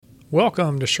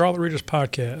Welcome to Charlotte Readers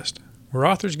Podcast, where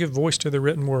authors give voice to their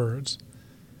written words.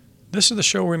 This is the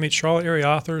show where we meet Charlotte area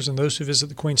authors and those who visit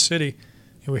the Queen City,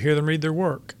 and we hear them read their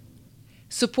work.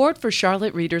 Support for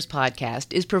Charlotte Readers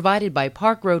Podcast is provided by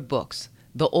Park Road Books,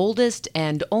 the oldest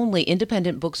and only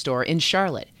independent bookstore in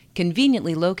Charlotte,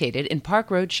 conveniently located in Park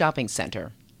Road Shopping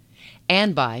Center.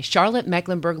 And by Charlotte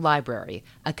Mecklenburg Library,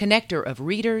 a connector of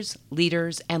readers,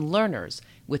 leaders, and learners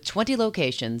with 20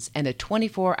 locations and a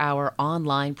 24-hour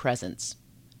online presence.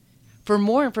 For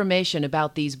more information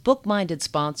about these book-minded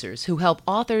sponsors who help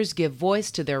authors give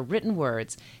voice to their written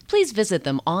words, please visit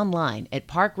them online at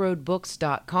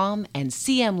parkroadbooks.com and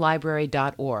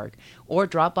cmlibrary.org, or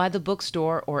drop by the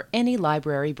bookstore or any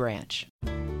library branch.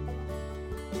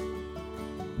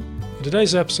 In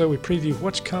today's episode, we preview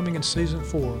what's coming in Season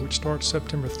 4, which starts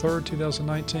September 3rd,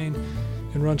 2019,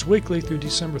 and runs weekly through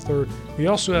December 3rd. We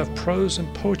also have prose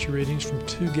and poetry readings from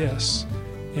two guests,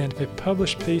 and a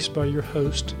published piece by your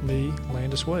host, me,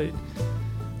 Landis Wade.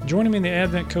 Joining me in the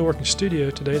Advent Co-working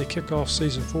Studio today to kick off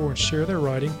Season 4 and share their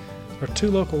writing are two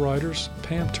local writers,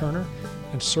 Pam Turner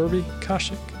and Surbhi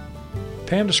Kaushik.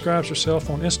 Pam describes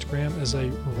herself on Instagram as a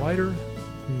writer,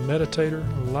 meditator,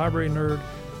 library nerd,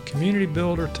 community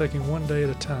builder, taking one day at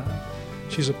a time.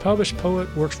 She's a published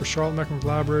poet, works for Charlotte Mecklenburg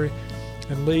Library,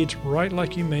 and leads Write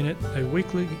Like You Mean It, a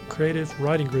weekly creative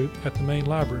writing group at the main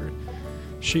library.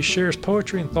 She shares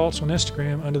poetry and thoughts on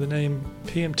Instagram under the name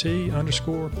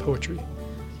PMT_poetry.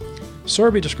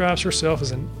 Surbhi describes herself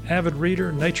as an avid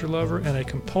reader, nature lover, and a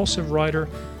compulsive writer,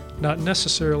 not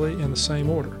necessarily in the same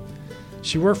order.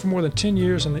 She worked for more than 10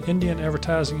 years in the Indian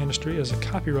advertising industry as a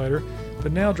copywriter,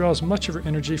 but now draws much of her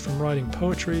energy from writing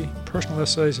poetry, personal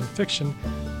essays, and fiction,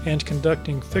 and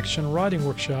conducting fiction writing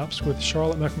workshops with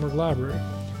Charlotte Mecklenburg Library.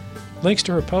 Links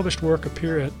to her published work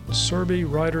appear at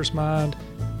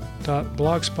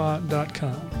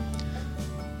surbhiwritersmind.blogspot.com.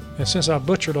 And since I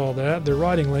butchered all that, the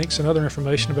writing links and other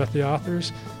information about the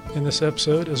authors in this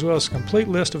episode, as well as a complete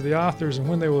list of the authors and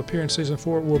when they will appear in Season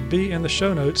 4, will be in the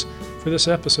show notes for this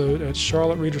episode at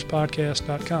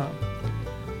charlottereaderspodcast.com.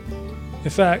 In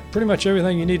fact, pretty much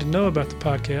everything you need to know about the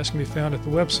podcast can be found at the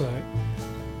website.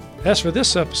 As for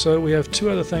this episode, we have two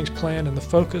other things planned, and the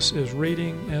focus is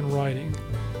reading and writing.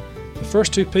 The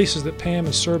first two pieces that Pam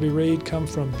and Surbhi read come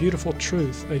from Beautiful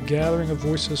Truth, a gathering of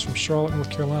voices from Charlotte, North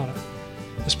Carolina.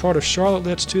 As part of Charlotte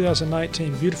Lit's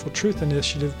 2019 Beautiful Truth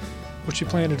Initiative, which we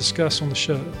plan to discuss on the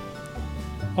show.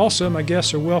 Also, my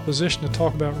guests are well positioned to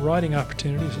talk about writing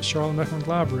opportunities at Charlotte Mecklenburg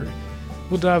Library.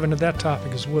 We'll dive into that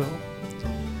topic as well.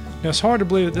 Now, it's hard to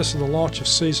believe that this is the launch of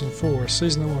Season 4, a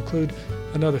season that will include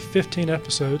another 15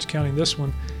 episodes, counting this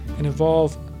one, and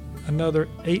involve another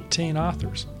 18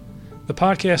 authors. The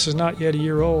podcast is not yet a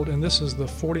year old, and this is the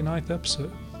 49th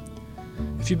episode.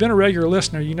 If you've been a regular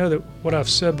listener, you know that what I've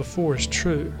said before is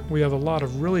true. We have a lot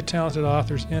of really talented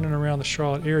authors in and around the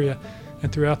Charlotte area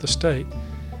and throughout the state.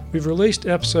 We've released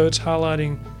episodes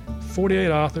highlighting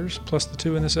 48 authors, plus the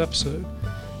two in this episode,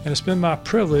 and it's been my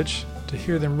privilege to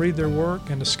hear them read their work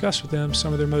and discuss with them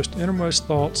some of their most innermost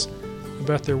thoughts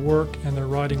about their work and their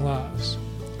writing lives.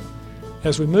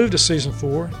 As we move to Season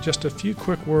 4, just a few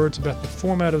quick words about the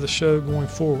format of the show going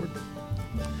forward.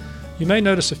 You may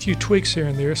notice a few tweaks here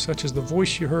and there, such as the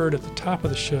voice you heard at the top of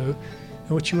the show,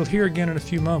 and which you will hear again in a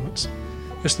few moments.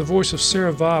 It's the voice of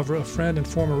Sarah Vavra, a friend and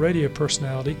former radio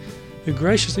personality, who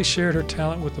graciously shared her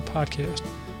talent with the podcast.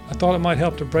 I thought it might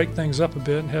help to break things up a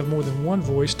bit and have more than one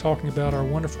voice talking about our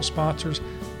wonderful sponsors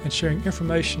and sharing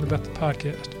information about the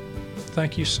podcast.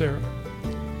 Thank you, Sarah.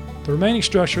 The remaining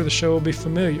structure of the show will be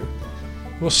familiar.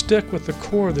 We'll stick with the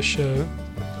core of the show,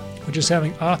 which is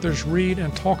having authors read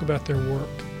and talk about their work.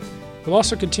 We'll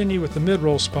also continue with the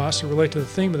mid-roll spots that relate to the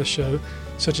theme of the show,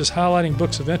 such as highlighting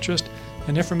books of interest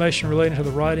and information relating to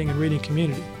the writing and reading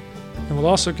community. And we'll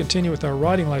also continue with our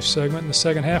Writing Life segment in the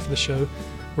second half of the show,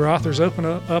 where authors open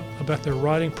up about their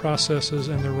writing processes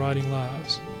and their writing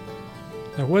lives.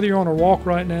 Now, whether you're on a walk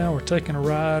right now or taking a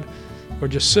ride or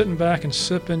just sitting back and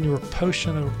sipping your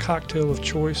potion or cocktail of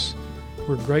choice,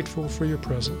 we're grateful for your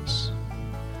presence.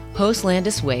 Host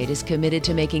Landis Wade is committed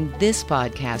to making this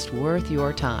podcast worth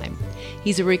your time.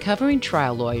 He's a recovering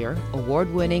trial lawyer,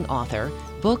 award-winning author,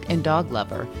 book and dog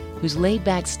lover, whose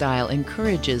laid-back style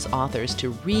encourages authors to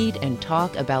read and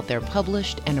talk about their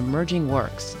published and emerging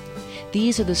works.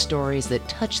 These are the stories that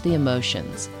touch the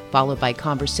emotions, followed by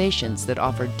conversations that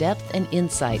offer depth and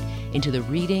insight into the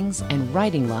readings and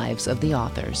writing lives of the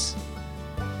authors.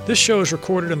 This show is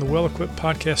recorded in the well-equipped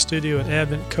podcast studio at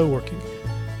Advent Co-working,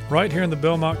 right here in the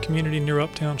Belmont community near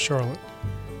Uptown Charlotte.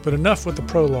 But enough with the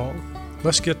prologue.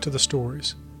 Let's get to the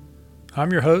stories.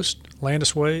 I'm your host,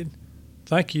 Landis Wade.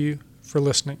 Thank you for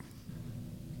listening.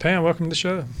 Pam, welcome to the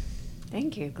show.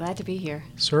 Thank you. Glad to be here.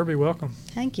 Serby, welcome.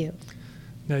 Thank you.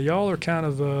 Now, y'all are kind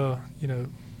of,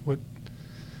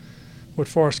 what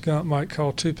Forrest Gump might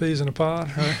call two peas in a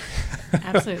pod, right?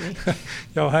 Absolutely.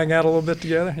 Y'all hang out a little bit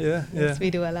together? Yeah. Yes,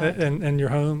 we do a lot. And your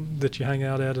home that you hang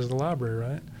out at is the library,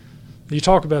 right? You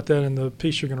talk about that in the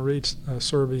piece you're going to read,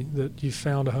 Serby, that you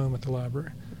found a home at the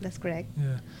library. That's correct.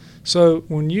 Yeah. So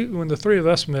when the three of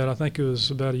us met, I think it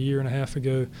was about a year and a half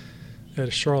ago at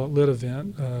a Charlotte Lit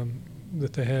event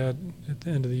that they had at the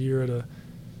end of the year at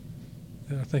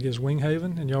I think it was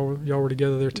Winghaven, and y'all were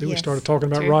together there too. Yes. We started talking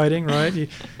about True. writing, right?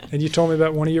 And you told me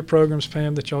about one of your programs,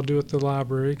 Pam, that y'all do at the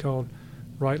library called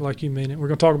Write Like You Mean It. We're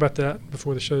going to talk about that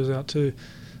before the show's out too.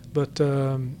 But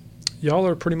y'all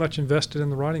are pretty much invested in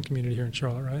the writing community here in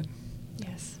Charlotte, right?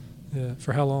 Yes. Yeah.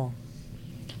 For how long?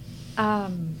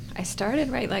 I started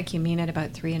Write Like You Mean It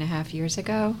about 3.5 years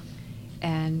ago.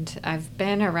 And I've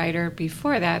been a writer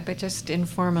before that, but just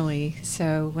informally.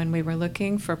 So when we were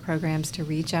looking for programs to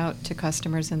reach out to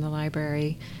customers in the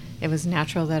library, it was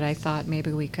natural that I thought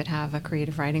maybe we could have a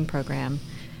creative writing program.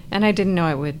 And I didn't know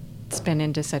it would spin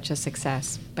into such a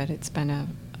success, but it's been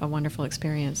a wonderful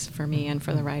experience for me and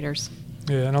for the writers.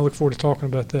 Yeah, and I look forward to talking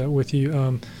about that with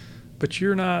you. But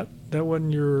that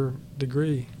wasn't your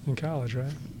degree in college,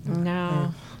 right?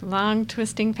 No, long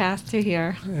twisting path to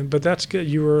here. But that's good.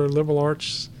 You were a liberal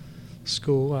arts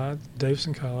school,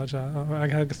 Davidson College. I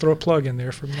had to throw a plug in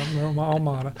there for my alma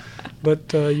mater.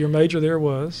 But your major there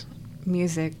was?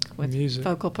 Music with Music.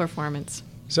 vocal performance.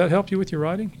 Does that help you with your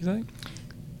writing, you think?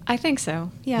 I think so.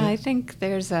 Yeah, Yeah. I think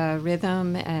there's a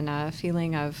rhythm and a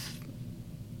feeling of,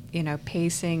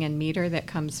 pacing and meter that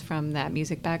comes from that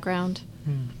music background.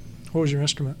 What was your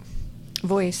instrument?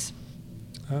 Voice,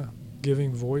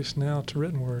 Giving voice now to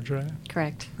written words, right?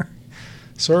 correct.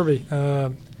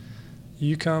 Serby,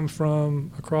 you come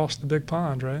from across the big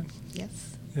pond, right?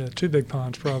 Yes. Yeah, two big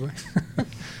ponds probably.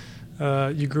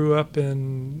 You grew up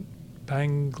in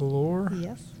Bangalore?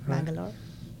 Yes. Right. Bangalore.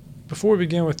 Before we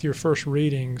begin with your first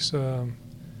readings, I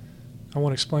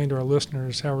want to explain to our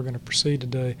listeners how we're going to proceed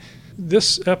today.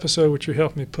 This episode, which you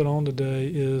helped me put on today,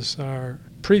 is our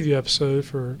preview episode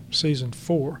for Season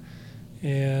 4.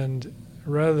 And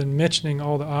rather than mentioning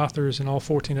all the authors in all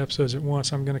 14 episodes at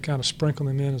once, I'm going to kind of sprinkle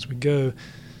them in as we go,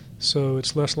 so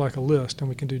it's less like a list and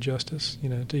we can do justice,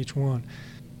 to each one.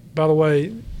 By the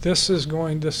way, this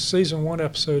Season 1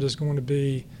 episode is going to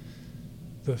be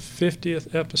the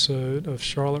 50th episode of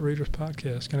Charlotte Readers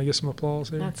Podcast. Can I get some applause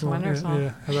here? That's Come on. wonderful.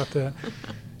 Yeah, how about that?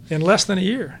 In less than a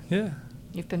year, yeah.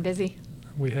 You've been busy.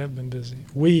 We have been busy.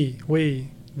 We,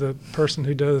 the person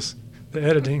who does the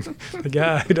editing, the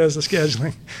guy who does the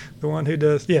scheduling, the one who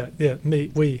does,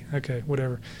 we, okay,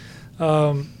 whatever.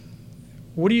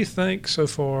 What do you think so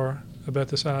far about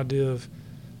this idea of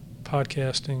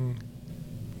podcasting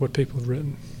what people have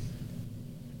written?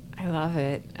 I love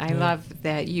it. I Yeah. love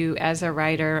that you, as a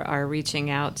writer, are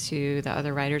reaching out to the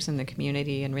other writers in the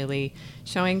community and really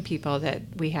showing people that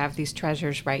we have these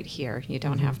treasures right here. You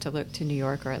don't Mhm. have to look to New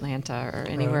York or Atlanta or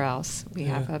anywhere Right. else. We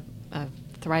Yeah. have a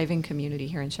thriving community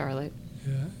here in Charlotte.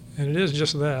 Yeah, and it is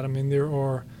just that. I mean, there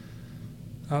are,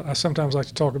 I sometimes like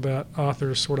to talk about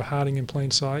authors sort of hiding in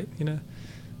plain sight,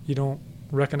 You don't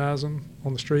recognize them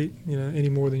on the street, any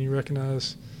more than you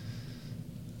recognize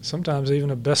sometimes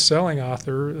even a best-selling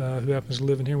author who happens to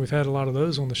live in here. We've had a lot of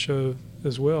those on the show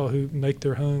as well who make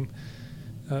their home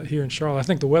here in Charlotte. I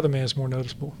think the weatherman's more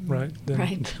noticeable, right,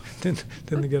 Right. than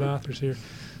the good authors here.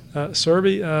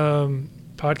 Serby,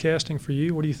 podcasting for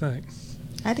you, what do you think?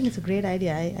 I think it's a great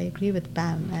idea. I agree with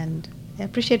Pam, and I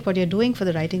appreciate what you're doing for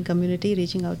the writing community,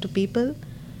 reaching out to people,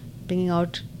 bringing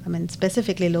out,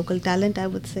 specifically local talent, I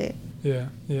would say. Yeah,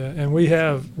 and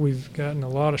we've gotten a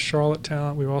lot of Charlotte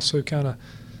talent. We've also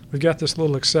we've got this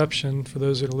little exception for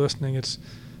those that are listening. It's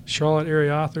Charlotte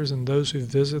area authors and those who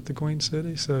visit the Queen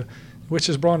City, so which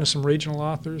has brought in some regional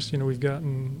authors. We've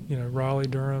gotten Raleigh,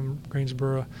 Durham,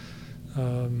 Greensboro.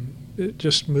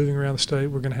 Just moving around the state,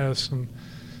 we're going to have some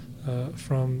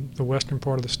from the western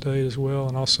part of the state as well,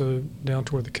 and also down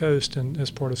toward the coast, and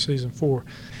as part of Season 4.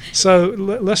 So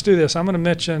let's do this. I'm going to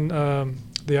mention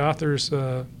the authors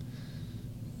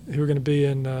who are going to be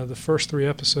in the first 3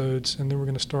 episodes, and then we're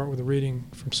going to start with a reading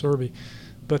from Serby.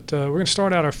 But we're going to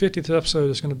start out, our 50th episode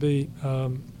is going to be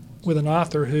with an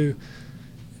author who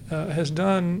has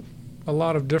done a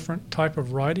lot of different type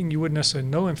of writing. You wouldn't necessarily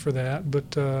know him for that,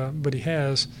 but he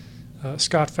has.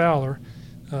 Scott Fowler.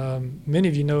 Many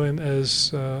of you know him as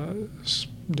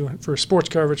doing for sports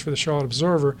coverage for the Charlotte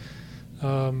Observer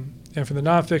and for the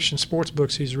nonfiction sports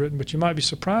books he's written. But you might be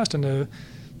surprised to know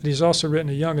that he's also written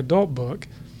a young adult book,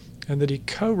 and that he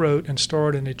co-wrote and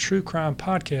starred in a true crime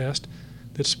podcast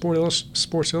that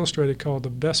Sports Illustrated called the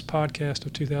best podcast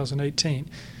of 2018.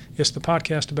 It's the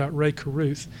podcast about Ray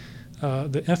Carruth,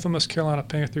 the infamous Carolina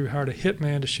Panther who hired a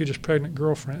hitman to shoot his pregnant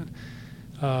girlfriend.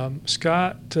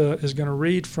 Scott is going to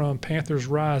read from Panthers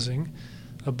Rising,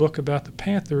 a book about the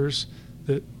Panthers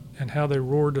and how they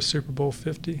roared to Super Bowl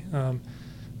 50.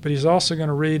 But he's also going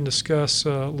to read and discuss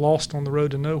Lost on the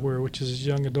Road to Nowhere, which is his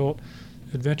young adult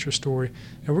adventure story.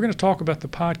 And we're going to talk about the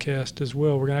podcast as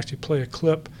well. We're going to actually play a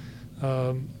clip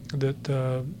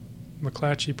that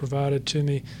McClatchy provided to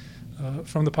me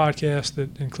from the podcast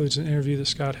that includes an interview that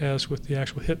Scott has with the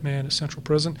actual hitman at Central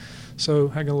Prison.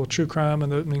 So I got a little true crime in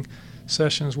the opening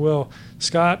session as well.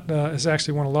 Scott has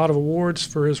actually won a lot of awards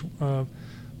for his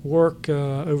work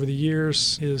over the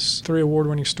years. His 3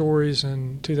 award-winning stories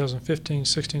in 2015,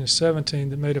 16, and 17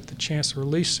 that made up the Chance to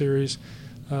Release series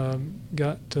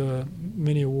got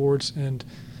many awards. And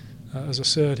as I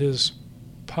said, his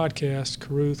podcast,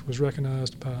 Carruth, was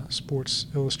recognized by Sports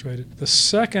Illustrated. The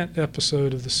second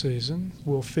episode of the season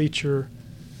will feature,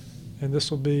 and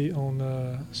this will be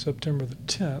on September the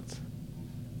 10th,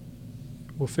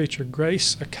 will feature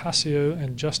Grace Acacio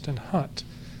and Justin Hunt.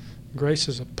 Grace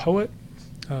is a poet.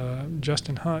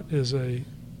 Justin Hunt is a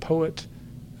poet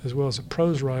as well as a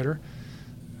prose writer.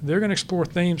 They're going to explore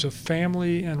themes of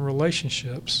family and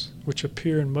relationships which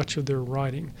appear in much of their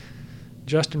writing.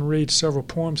 Justin reads several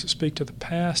poems that speak to the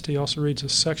past. He also reads a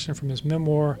section from his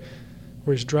memoir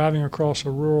where he's driving across a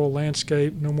rural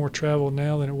landscape, no more traveled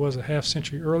now than it was a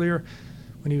half-century earlier,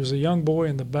 when he was a young boy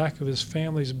in the back of his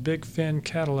family's big Finn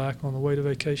Cadillac on the way to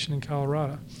vacation in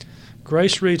Colorado.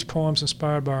 Grace reads poems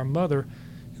inspired by her mother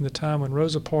in the time when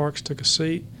Rosa Parks took a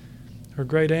seat, her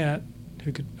great aunt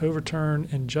who could overturn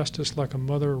injustice like a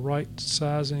mother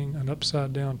right-sizing an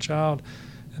upside-down child,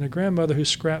 and a grandmother whose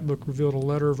scrapbook revealed a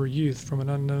letter of her youth from an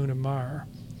unknown admirer.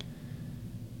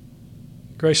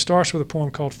 Grace starts with a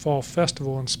poem called Fall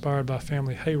Festival, inspired by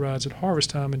family hayrides at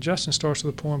harvest time, and Justin starts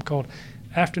with a poem called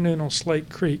Afternoon on Slate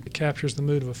Creek that captures the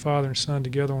mood of a father and son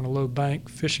together on a low bank,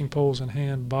 fishing poles in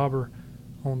hand, bobber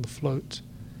on the float.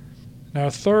 Now,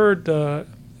 our third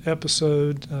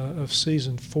episode of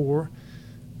Season 4,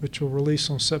 which will release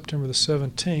on September the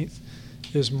 17th,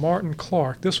 is Martin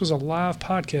Clark. This was a live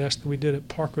podcast that we did at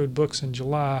Park Road Books in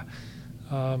July.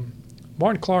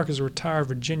 Martin Clark is a retired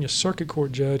Virginia Circuit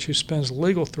Court judge who spins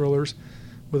legal thrillers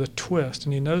with a twist,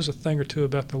 and he knows a thing or two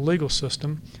about the legal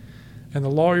system and the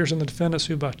lawyers and the defendants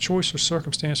who by choice or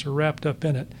circumstance are wrapped up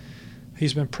in it.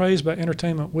 He's been praised by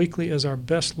Entertainment Weekly as our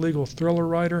best legal thriller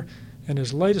writer, and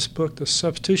his latest book, The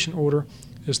Substitution Order,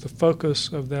 is the focus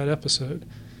of that episode.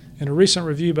 In a recent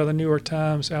review by the New York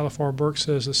Times, Aleph R. Burke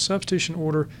says The Substitution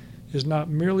Order is not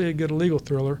merely a good legal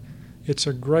thriller, it's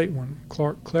a great one.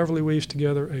 Clark cleverly weaves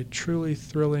together a truly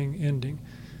thrilling ending.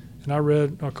 And I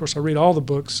read all the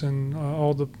books and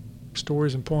all the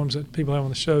stories and poems that people have on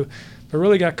the show, but I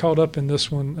really got caught up in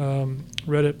this one,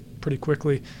 read it pretty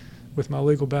quickly. With my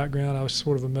legal background, I was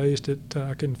sort of amazed that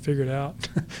I couldn't figure it out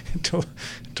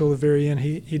until the very end.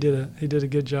 He did a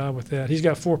good job with that. He's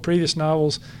got 4 previous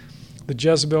novels: The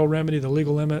Jezebel Remedy, The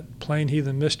Legal Limit, Plain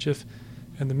Heathen Mischief,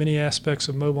 and The Many Aspects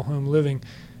of Mobile Home Living.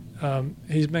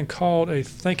 He's been called a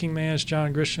thinking man's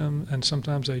John Grisham and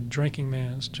sometimes a drinking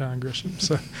man's John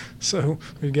Grisham. So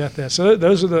we've got that. So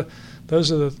those are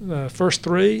the first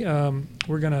 3.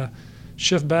 We're going to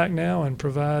shift back now and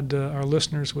provide our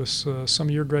listeners with some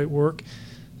of your great work.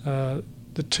 The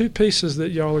 2 pieces that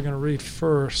y'all are going to read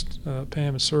first,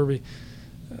 Pam and Serby,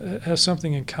 have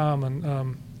something in common.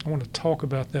 I want to talk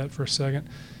about that for a second.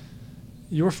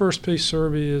 Your first piece,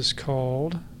 Serby, is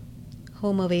called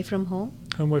Home Away from Home.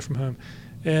 Home Away from Home.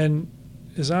 And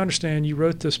as I understand, you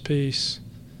wrote this piece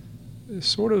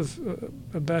sort of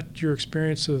about your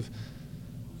experience of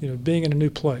being in a new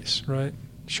place, right?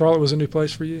 Charlotte was a new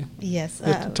place for you? Yes.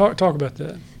 Talk about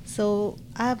that. So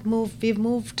we've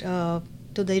moved to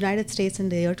the United States in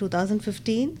the year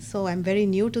 2015. So I'm very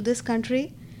new to this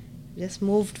country. Just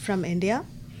moved from India.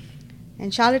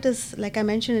 And Charlotte is, like I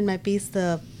mentioned in my piece,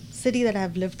 the city that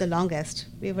I've lived the longest.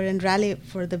 We were in Raleigh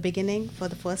for the beginning, for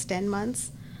the first 10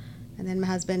 months. And then my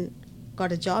husband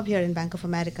got a job here in Bank of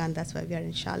America, and that's why we are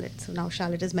in Charlotte. So now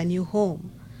Charlotte is my new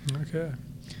home. Okay.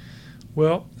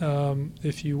 Well,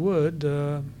 if you would,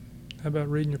 how about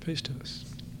reading your piece to us?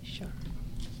 Sure.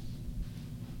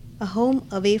 A home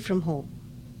away from home.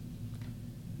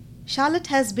 Charlotte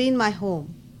has been my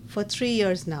home for 3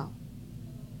 years now.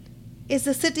 It's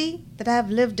the city that I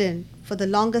have lived in for the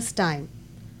longest time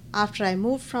after I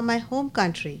moved from my home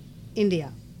country,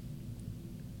 India.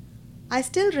 I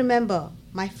still remember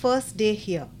my first day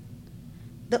here.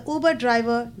 The Uber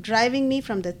driver driving me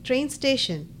from the train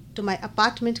station to my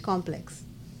apartment complex.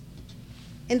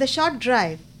 In the short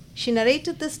drive, she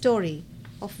narrated the story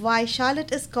of why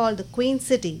Charlotte is called the Queen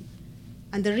City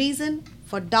and the reason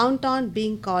for downtown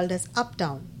being called as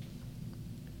Uptown.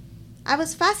 I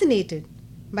was fascinated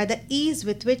by the ease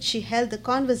with which she held the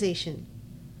conversation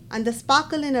and the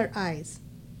sparkle in her eyes,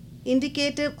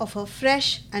 indicative of her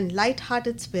fresh and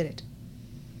light-hearted spirit.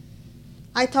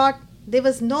 I thought there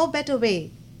was no better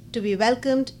way to be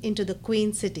welcomed into the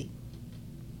Queen City.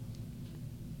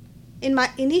 In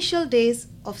my initial days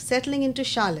of settling into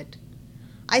Charlotte,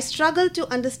 I struggled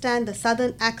to understand the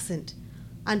southern accent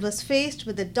and was faced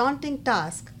with the daunting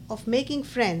task of making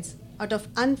friends out of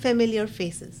unfamiliar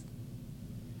faces.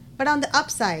 But on the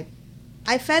upside,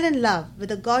 I fell in love with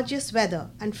the gorgeous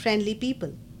weather and friendly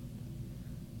people.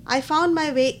 I found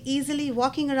my way easily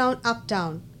walking around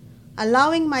Uptown,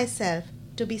 allowing myself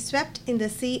to be swept in the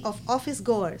sea of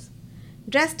office-goers,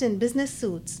 dressed in business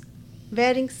suits,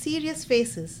 wearing serious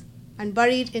faces and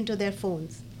buried into their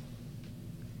phones.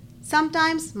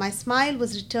 Sometimes my smile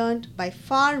was returned by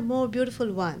far more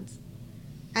beautiful ones,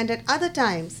 and at other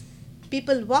times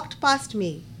people walked past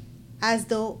me as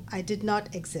though I did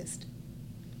not exist.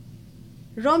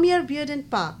 Romare Bearden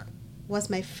Park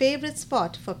was my favorite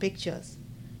spot for pictures,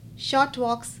 short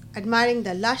walks admiring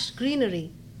the lush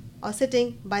greenery or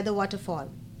sitting by the waterfall.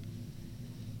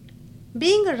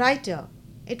 Being a writer,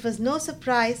 it was no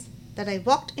surprise that I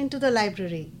walked into the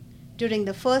library during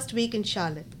the first week in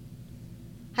Charlotte.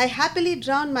 I happily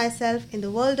drowned myself in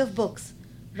the world of books,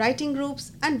 writing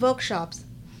groups, and workshops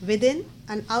within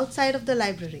and outside of the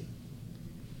library.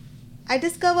 I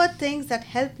discovered things that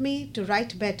helped me to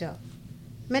write better,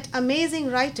 met amazing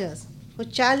writers who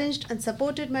challenged and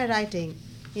supported my writing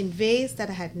in ways that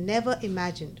I had never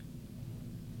imagined.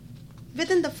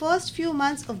 Within the first few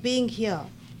months of being here,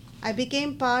 I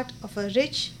became part of a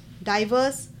rich,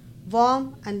 diverse,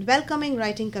 warm, and welcoming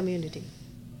writing community.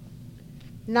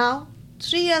 Now,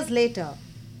 3 years later,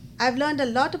 I've learned a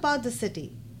lot about the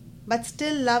city, but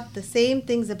still love the same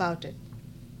things about it.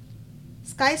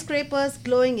 Skyscrapers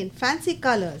glowing in fancy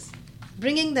colors,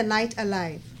 bringing the night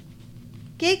alive.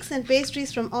 Cakes and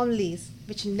pastries from Omlie's,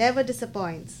 which never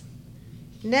disappoints.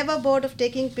 Never bored of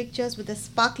taking pictures with a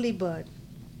sparkly bird.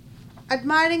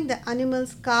 Admiring the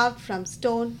animals carved from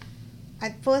stone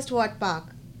at First Ward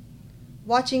Park.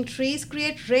 Watching trees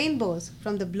create rainbows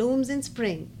from the blooms in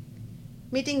spring.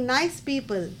 Meeting nice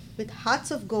people with hearts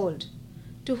of gold,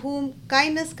 to whom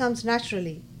kindness comes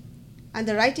naturally, and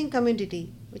the writing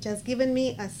community, which has given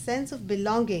me a sense of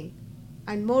belonging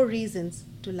and more reasons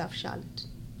to love Charlotte.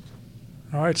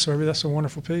 All right, Surbhi, that's a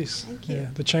wonderful piece. Thank you.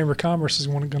 Yeah, the Chamber of Commerce is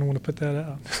going to want to put that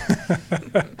out.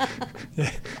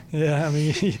 yeah. I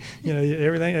mean,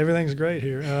 everything's great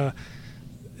here.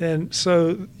 And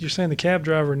so you're saying the cab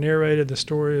driver narrated the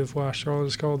story of why Charlotte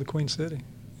is called the Queen City.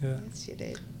 Yeah. Yes, she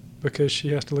did. Because she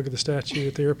has to look at the statue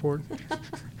at the airport.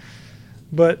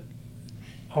 But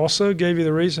also gave you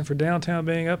the reason for downtown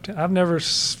being uptown. I've never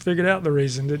figured out the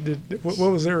reason. What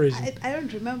was their reason? I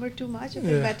don't remember too much of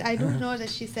it, but I do know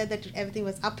that she said that everything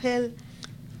was uphill.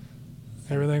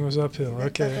 Everything was uphill.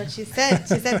 Okay. That's what she said.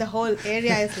 She said the whole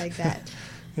area is like that.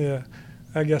 Yeah.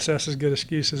 I guess that's as good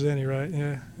excuse as any, right?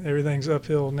 Yeah. Everything's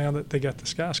uphill now that they got the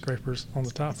skyscrapers on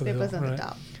the top of the hill. Skyscrapers on the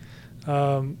top.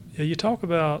 Yeah, you talk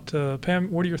about Pam.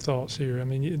 What are your thoughts here? I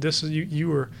mean, you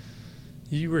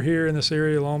were here in this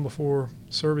area long before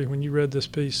Surbhi. When you read this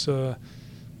piece,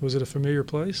 was it a familiar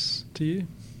place to you?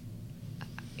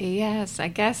 Yes, I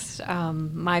guess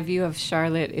my view of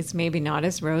Charlotte is maybe not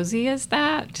as rosy as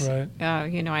that. Right.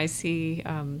 I see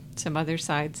some other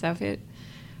sides of it.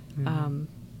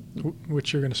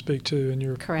 Which you're going to speak to in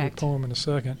your poem in a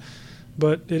second.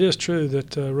 But it is true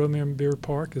that Romare Bearden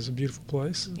Park is a beautiful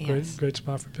place. Yes. Great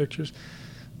spot for pictures.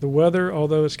 The weather,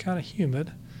 although it's kind of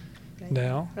humid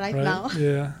now. Right now.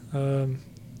 Yeah.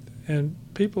 And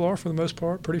people are, for the most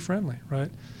part, pretty friendly,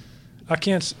 right? I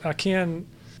can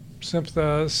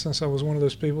sympathize, since I was one of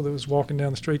those people that was walking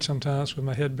down the street sometimes with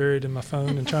my head buried in my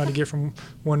phone and trying to get from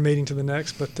one meeting to the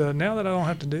next. But now that I don't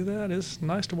have to do that, it's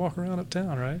nice to walk around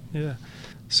uptown, right? Yeah.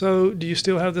 So do you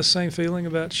still have the same feeling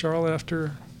about Charlotte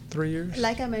after 3 years?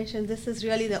 Like I mentioned, this is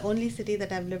really the only city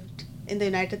that I've lived in the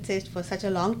United States for such a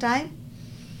long time.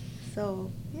 So,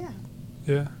 yeah.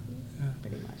 Yeah.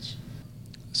 Pretty much.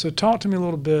 So talk to me a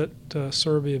little bit,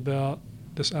 Surbhi, about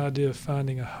this idea of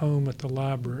finding a home at the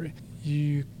library.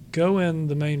 You go in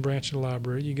the main branch of the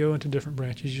library, you go into different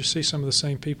branches, you see some of the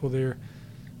same people there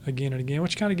again and again,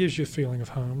 which kind of gives you a feeling of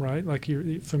home, right? Like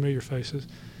your familiar faces.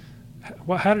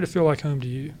 How did it feel like home to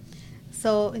you?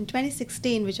 So in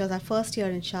 2016, which was our first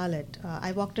year in Charlotte,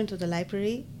 I walked into the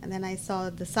library and then I saw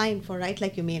the sign for Write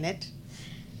Like You Mean It.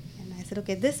 And I said,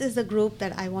 okay, this is the group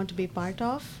that I want to be part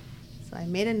of. So I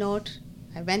made a note.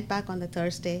 I went back on the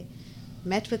Thursday,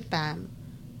 met with Pam,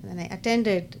 and then I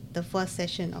attended the first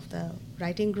session of the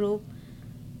writing group.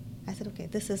 I said, okay,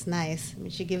 this is nice. I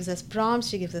mean, she gives us prompts,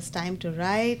 she gives us time to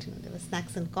write. There was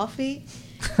snacks and coffee.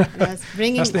 And I was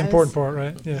bringing. That's the important part,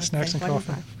 right? Yeah, that's snacks and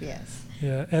coffee. Yes.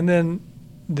 Yeah, and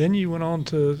then you went on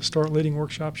to start leading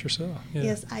workshops yourself. Yeah.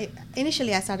 Yes,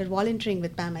 initially I started volunteering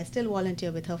with Pam. I still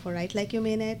volunteer with her for Write Like You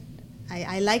Mean It.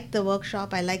 I liked the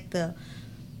workshop. I liked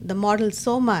the model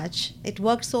so much. It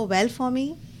worked so well for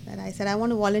me that I said I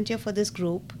want to volunteer for this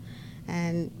group.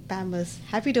 And Pam was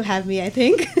happy to have me, I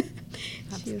think.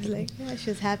 She was like, yeah, she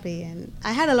was happy. And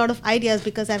I had a lot of ideas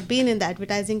because I've been in the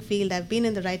advertising field. I've been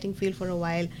in the writing field for a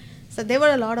while. So there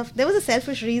was a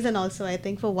selfish reason also, I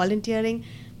think, for volunteering,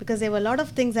 because there were a lot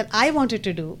of things that I wanted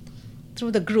to do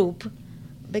through the group,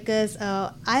 because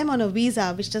I'm on a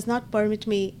visa which does not permit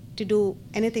me to do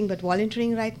anything but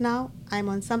volunteering right now. I'm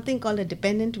on something called a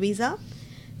dependent visa.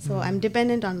 So I'm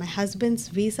dependent on my husband's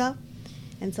visa.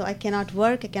 And so I cannot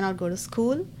work, I cannot go to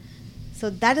school. So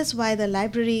that is why the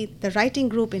library, the writing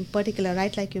group in particular,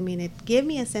 Write Like You Mean It, gave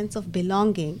me a sense of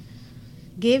belonging,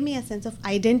 gave me a sense of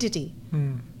identity,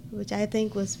 which I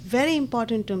think was very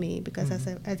important to me, because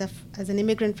as an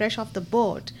immigrant fresh off the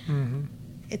boat,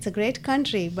 it's a great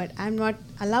country, but I'm not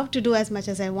allowed to do as much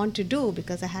as I want to do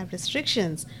because I have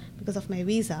restrictions because of my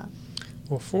visa.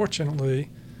 Well, fortunately,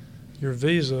 your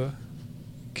visa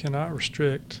cannot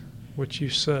restrict what you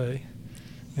say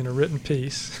in a written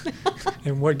piece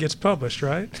and what gets published,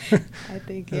 right? I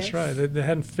think That's yes. right. They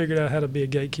hadn't figured out how to be a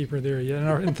gatekeeper there yet.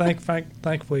 And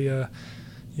thankfully,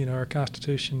 our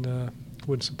Constitution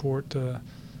would support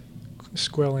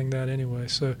squelling that anyway.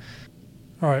 So,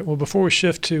 all right. Well, before we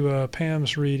shift to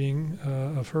Pam's reading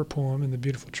of her poem in the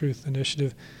Beautiful Truth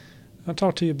Initiative, I'll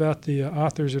talk to you about the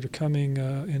authors that are coming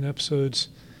in episodes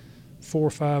 4,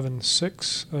 5, and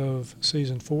 6 of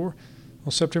Season 4.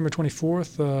 On September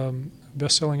 24th,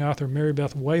 best-selling author Mary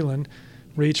Beth Whalen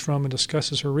reads from and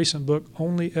discusses her recent book,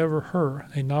 Only Ever Her,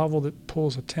 a novel that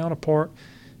pulls a town apart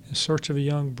in search of a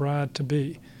young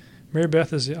bride-to-be. Mary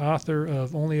Beth is the author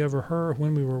of Only Ever Her,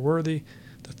 When We Were Worthy,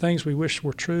 The Things We Wish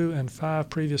Were True, and 5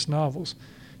 previous novels.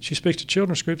 She speaks to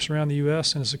children's groups around the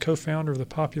U.S. and is a co-founder of the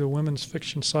popular women's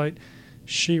fiction site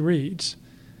She Reads,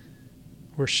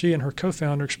 where she and her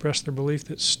co-founder express their belief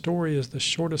that story is the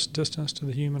shortest distance to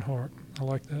the human heart. I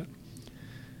like that.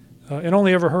 In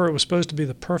Only Ever Her, it was supposed to be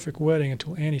the perfect wedding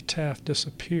until Annie Taft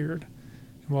disappeared.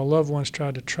 And while loved ones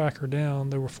tried to track her down,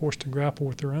 they were forced to grapple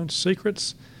with their own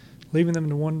secrets, leaving them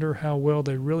to wonder how well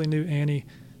they really knew Annie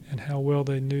and how well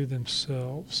they knew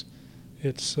themselves.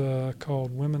 It's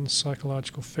called Women's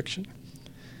Psychological Fiction.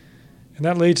 And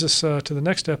that leads us to the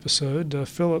next episode,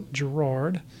 Philip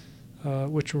Gerard,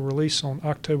 which will release on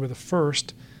October the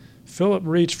 1st. Philip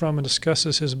reads from and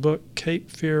discusses his book, Cape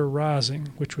Fear Rising,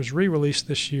 which was re-released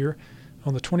this year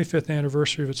on the 25th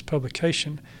anniversary of its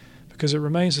publication, because it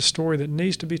remains a story that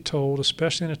needs to be told,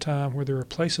 especially in a time where there are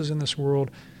places in this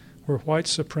world where white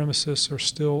supremacists are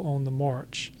still on the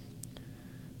march.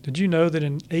 Did you know that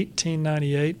in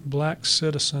 1898, black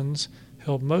citizens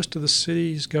held most of the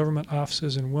city's government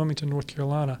offices in Wilmington, North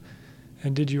Carolina?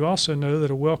 And did you also know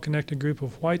that a well-connected group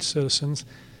of white citizens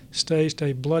staged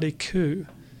a bloody coup,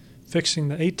 fixing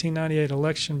the 1898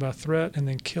 election by threat and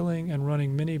then killing and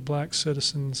running many black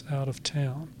citizens out of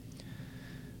town?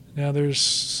 Now, there's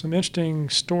some interesting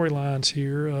storylines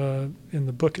here in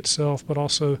the book itself, but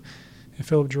also in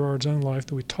Philip Gerard's own life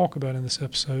that we talk about in this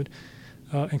episode,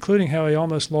 including how he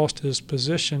almost lost his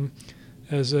position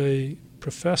as a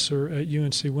professor at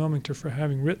UNC Wilmington for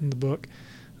having written the book,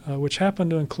 which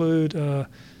happened to include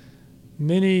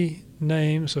many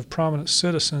names of prominent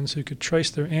citizens who could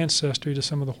trace their ancestry to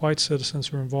some of the white citizens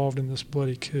who were involved in this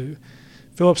bloody coup.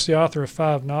 Philip's the author of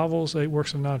 5 novels, 8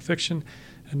 works of nonfiction,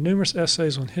 and numerous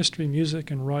essays on history, music,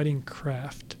 and writing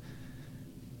craft.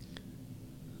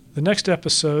 The next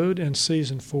episode in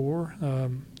Season 4,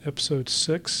 Episode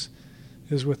 6,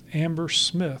 is with Amber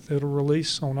Smith. It'll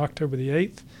release on October the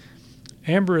 8th.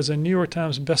 Amber is a New York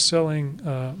Times best-selling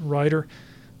writer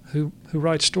who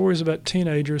writes stories about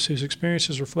teenagers whose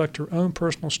experiences reflect her own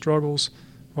personal struggles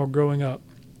while growing up.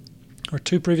 Her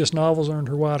 2 previous novels earned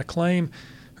her wide acclaim.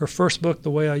 Her first book,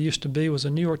 The Way I Used to Be, was a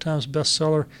New York Times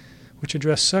bestseller, which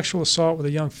addressed sexual assault with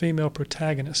a young female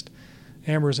protagonist.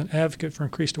 Amber is an advocate for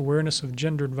increased awareness of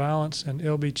gendered violence and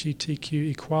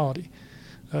LGBTQ equality.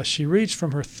 She reads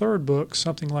from her 3rd book,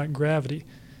 Something Like Gravity,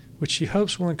 which she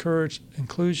hopes will encourage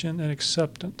inclusion and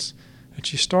acceptance. And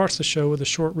she starts the show with a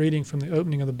short reading from the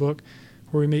opening of the book,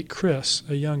 where we meet Chris,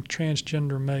 a young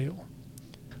transgender male.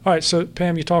 All right, so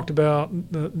Pam, you talked about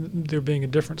there being a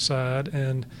different side,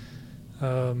 and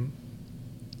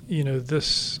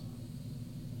this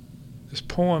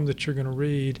poem that you're going to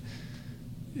read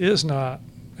is not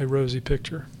a rosy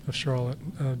picture of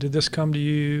Charlotte. Did this come to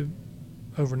you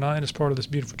overnight as part of this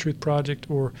Beautiful Truth project,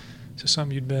 or is it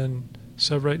something you'd been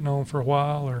celebrating on for a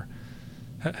while, or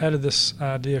how did this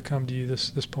idea come to you,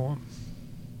 this poem?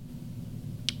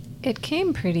 It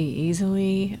came pretty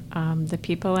easily. The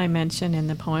people I mentioned in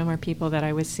the poem are people that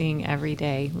I was seeing every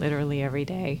day, literally every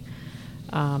day.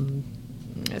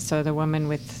 So the woman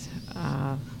with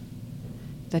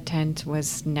the tent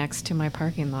was next to my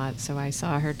parking lot, so I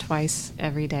saw her twice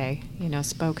every day,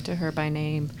 spoke to her by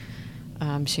name.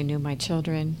 She knew my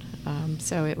children.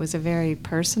 So it was a very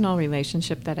personal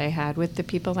relationship that I had with the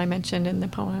people I mentioned in the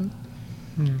poem.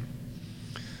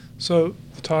 So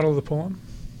the title of the poem?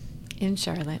 In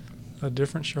Charlotte. A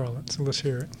Different Charlotte. So let's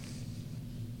hear it.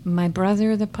 My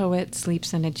brother, the poet,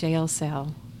 sleeps in a jail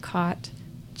cell, caught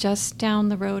just down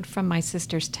the road from my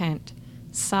sister's tent,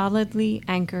 solidly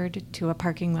anchored to a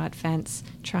parking lot fence,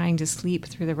 trying to sleep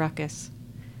through the ruckus.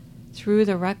 Through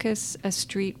the ruckus, a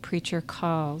street preacher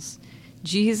calls,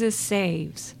 Jesus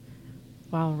saves,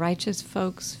 while righteous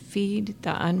folks feed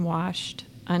the unwashed,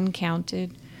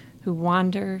 uncounted, who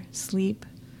wander, sleep,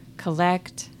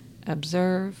 collect,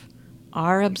 observe,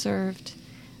 are observed,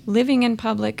 living in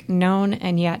public, known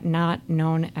and yet not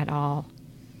known at all.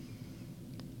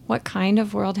 What kind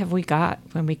of world have we got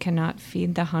when we cannot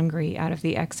feed the hungry out of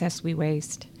the excess we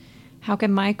waste? How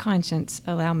can my conscience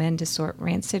allow men to sort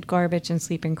rancid garbage and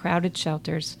sleep in crowded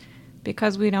shelters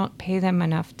because we don't pay them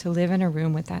enough to live in a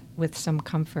room with some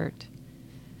comfort?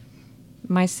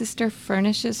 My sister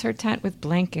furnishes her tent with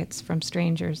blankets from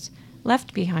strangers,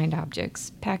 left behind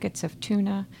objects, packets of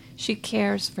tuna. She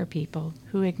cares for people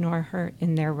who ignore her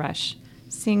in their rush,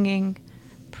 singing,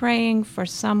 praying for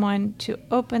someone to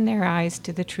open their eyes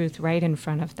to the truth right in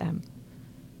front of them.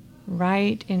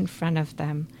 Right in front of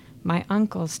them, my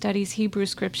uncle studies Hebrew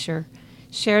scripture,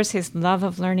 shares his love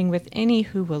of learning with any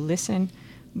who will listen.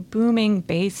 Booming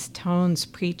bass tones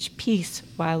preach peace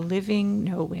while living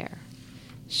nowhere.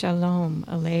 Shalom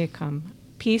Aleichem,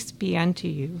 peace be unto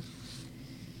you.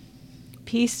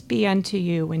 Peace be unto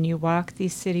you when you walk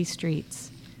these city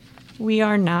streets. We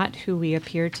are not who we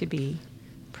appear to be,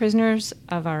 prisoners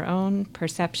of our own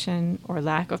perception or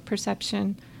lack of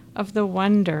perception of the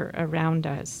wonder around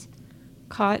us,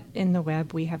 caught in the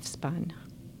web we have spun.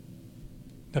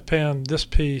 Now, Pam, this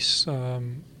piece has a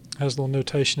little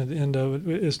notation at the end of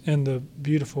it. It's in the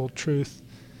Beautiful Truth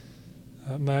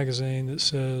magazine that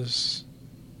says,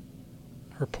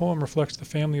 her poem reflects the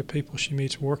family of people she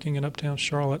meets working in uptown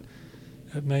Charlotte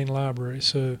at Main Library.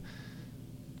 So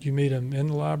do you meet them in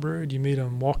the library? Do you meet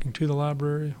them walking to the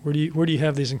library? Where do you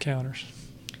have these encounters?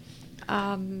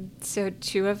 So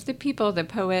two of the people, the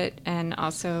poet and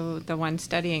also the one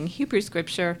studying Hebrew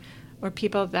scripture, were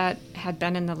people that had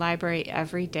been in the library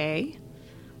every day.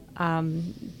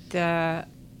 The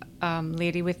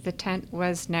lady with the tent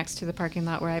was next to the parking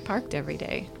lot where I parked every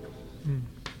day.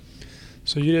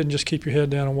 So you didn't just keep your head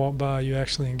down and walk by, you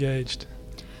actually engaged.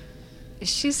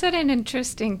 She said an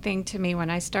interesting thing to me when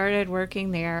I started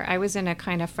working there. I was in a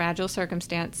kind of fragile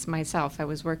circumstance myself. I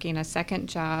was working a second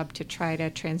job to try to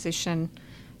transition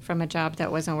from a job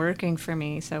that wasn't working for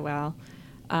me so well.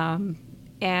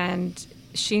 And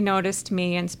she noticed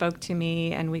me and spoke to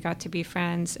me, and we got to be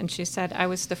friends. And she said I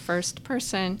was the first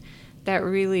person that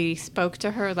really spoke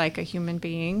to her like a human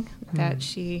being, that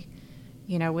she,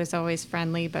 was always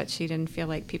friendly, but she didn't feel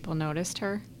like people noticed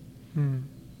her.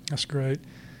 That's great.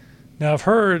 Now, I've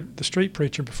heard the street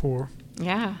preacher before.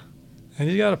 Yeah. And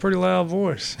he's got a pretty loud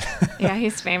voice. Yeah,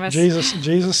 he's famous.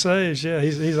 Jesus saves. Yeah,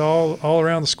 he's all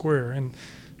around the square in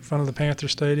front of the Panther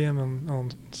Stadium, and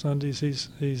on Sundays he's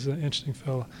an interesting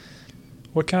fellow.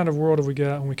 What kind of world have we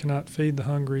got when we cannot feed the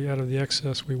hungry out of the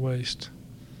excess we waste?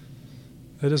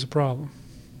 That is a problem.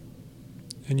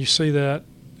 And you see that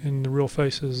in the real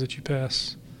faces that you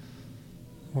pass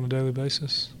on a daily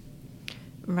basis.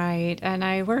 Right, and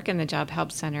I work in the Job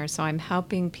Help Center, so I'm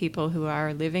helping people who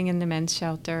are living in the men's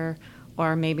shelter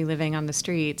or maybe living on the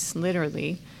streets,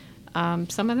 literally.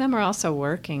 Some of them are also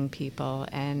working people,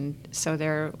 and so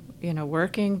they're,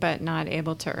 working but not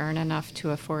able to earn enough to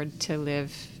afford to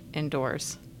live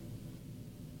indoors.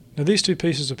 Now, these two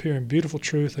pieces appear in Beautiful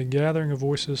Truth, a gathering of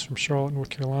voices from Charlotte,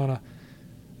 North Carolina.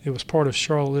 It was part of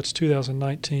Charlotte's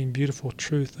 2019 Beautiful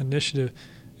Truth initiative.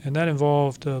 And that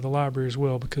involved the library as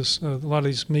well, because a lot of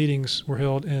these meetings were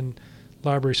held in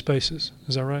library spaces.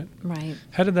 Is that right? Right.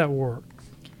 How did that work?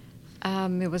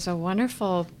 It was a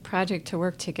wonderful project to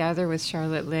work together with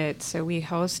Charlotte Lit. So we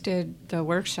hosted the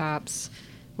workshops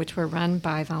which were run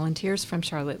by volunteers from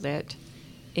Charlotte Lit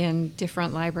in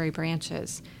different library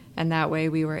branches. And that way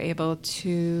we were able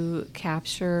to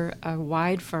capture a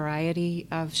wide variety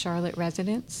of Charlotte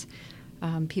residents,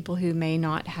 people who may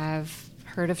not have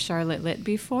heard of Charlotte Lit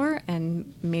before,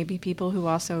 and maybe people who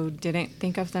also didn't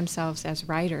think of themselves as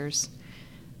writers,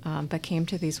 but came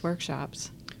to these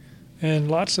workshops.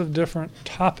 And lots of different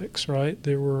topics, right?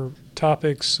 There were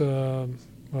topics, I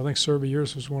think Serba,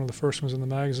 yours was one of the first ones in the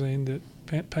magazine that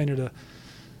painted a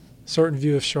certain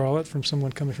view of Charlotte from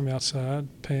someone coming from outside.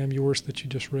 Pam, yours that you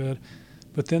just read.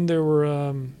 But then there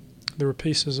were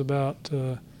pieces about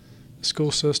the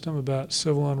school system, about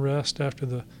civil unrest after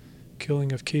the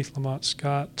killing of Keith Lamont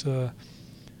Scott,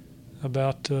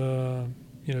 about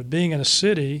being in a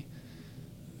city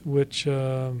which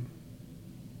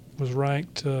was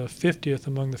ranked 50th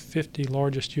among the 50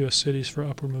 largest U.S. cities for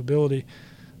upward mobility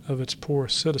of its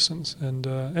poorest citizens. And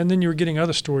then you were getting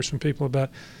other stories from people about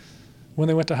when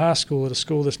they went to high school at a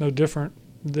school that's no different,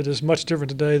 that is much different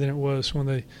today than it was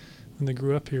when they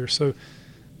grew up here. So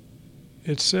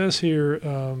it says here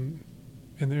in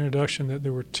the introduction that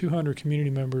there were 200 community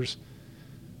members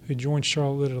who joined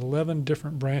Charlotte at 11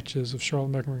 different branches of Charlotte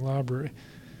Mecklenburg Library.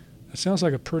 That sounds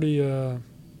like a pretty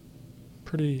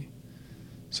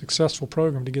successful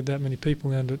program to get that many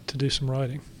people in to do some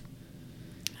writing.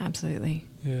 Absolutely.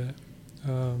 Yeah.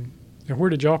 And where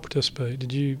did y'all participate?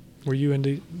 Were you in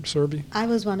Serba? I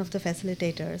was one of the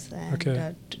facilitators. And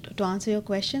okay. To answer your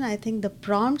question, I think the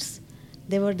prompts,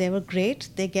 they were great.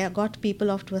 They got people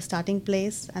off to a starting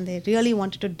place, and they really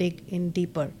wanted to dig in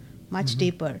deeper, much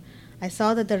deeper. I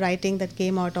saw that the writing that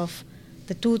came out of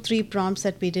the 2-3 prompts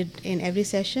that we did in every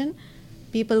session,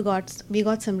 we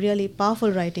got some really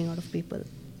powerful writing out of people.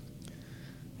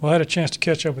 Well, I had a chance to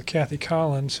catch up with Kathy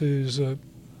Collins, who's a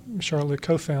Charlotte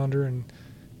co-founder and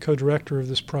co-director of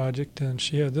this project, and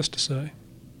she had this to say.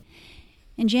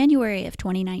 In January of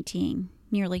 2019,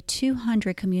 nearly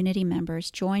 200 community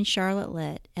members joined Charlotte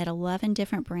Lit at 11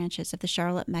 different branches of the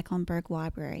Charlotte Mecklenburg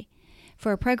Library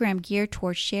for a program geared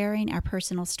towards sharing our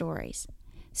personal stories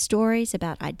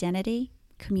about identity,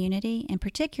 community, and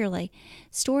particularly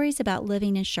stories about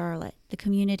living in Charlotte, the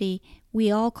community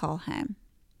we all call home.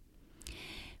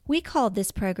 We called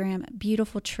this program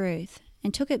Beautiful Truth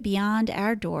and took it beyond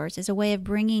our doors as a way of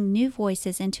bringing new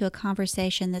voices into a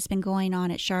conversation that's been going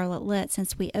on at Charlotte Lit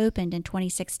since we opened in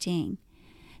 2016.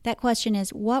 That question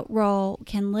is, what role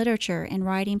can literature and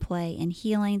writing play in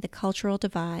healing the cultural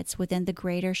divides within the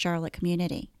greater Charlotte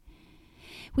community?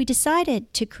 We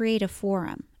decided to create a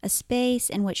forum, a space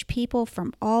in which people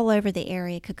from all over the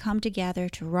area could come together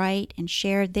to write and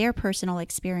share their personal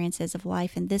experiences of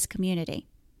life in this community.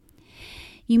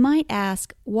 You might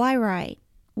ask, why write?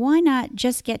 Why not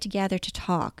just get together to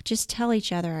talk, just tell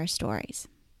each other our stories?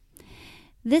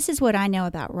 This is what I know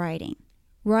about writing.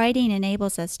 Writing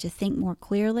enables us to think more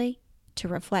clearly, to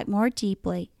reflect more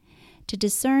deeply, to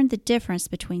discern the difference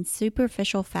between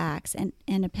superficial facts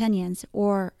and opinions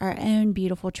or our own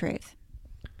beautiful truth.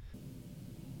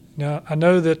 Now, I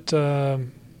know that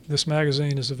this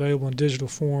magazine is available in digital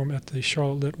form at the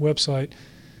Charlotte Lit website,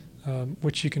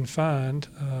 which you can find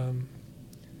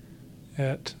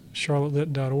at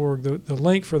charlottelit.org. The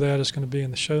link for that is going to be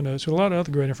in the show notes. With a lot of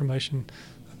other great information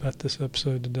about this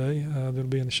episode today that'll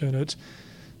be in the show notes.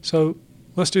 So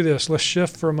let's do this. Let's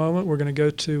shift for a moment. We're going to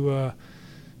go to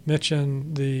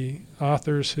mention the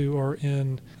authors who are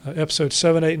in episodes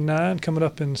 7, 8, and 9 coming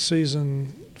up in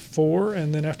season 4,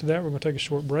 and then after that we're going to take a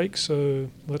short break,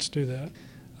 so let's do that.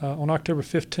 On October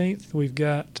 15th, we've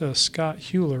got Scott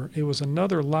Huler. It was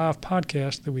another live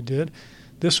podcast that we did.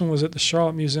 This one was at the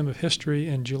Charlotte Museum of History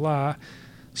in July.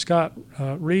 Scott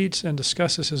reads and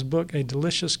discusses his book, A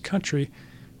Delicious Country,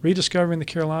 Rediscovering the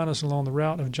Carolinas Along the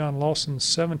Route of John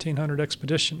Lawson's 1700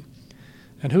 Expedition.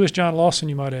 And who is John Lawson,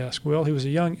 you might ask? Well, he was a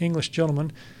young English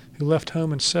gentleman who left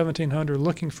home in 1700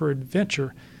 looking for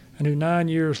adventure, and who 9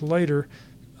 years later,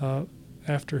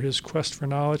 after his quest for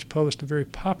knowledge, published a very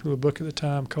popular book at the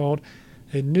time called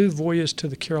A New Voyage to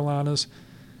the Carolinas.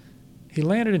 He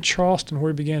landed in Charleston,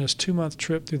 where he began his 2-month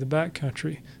trip through the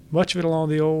backcountry, much of it along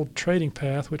the old trading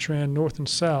path which ran north and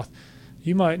south.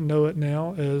 You might know it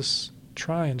now as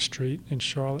Tryon Street in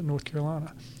Charlotte, North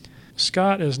Carolina.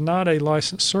 Scott is not a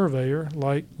licensed surveyor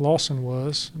like Lawson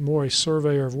was, more a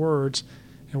surveyor of words,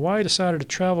 and why he decided to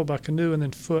travel by canoe and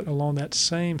then foot along that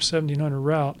same 1700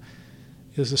 route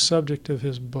is the subject of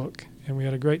his book. And we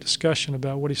had a great discussion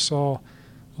about what he saw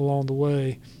along the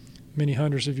way many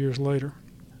hundreds of years later.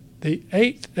 The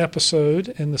 8th episode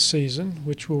in the season,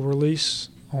 which will release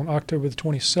on October the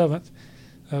 27th,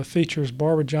 features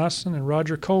Barbara Johnson and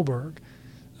Roger Kohlberg.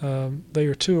 They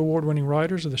are two award-winning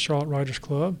writers of the Charlotte Writers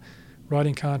Club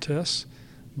writing contests.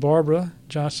 Barbara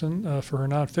Johnson for her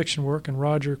nonfiction work and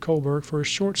Roger Kohlberg for his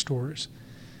short stories.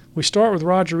 We start with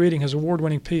Roger reading his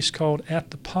award-winning piece called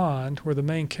At the Pond, where the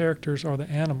main characters are the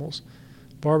animals.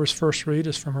 Barbara's first read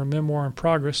is from her memoir in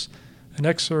progress, an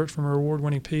excerpt from her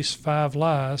award-winning piece 5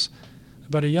 Lies,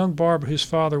 about a young Barbara whose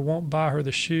father won't buy her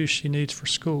the shoes she needs for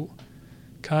school.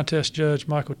 Contest judge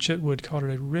Michael Chitwood called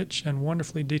it a rich and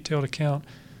wonderfully detailed account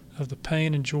of the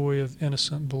pain and joy of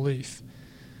innocent belief.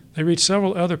 They read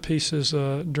several other pieces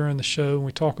during the show, and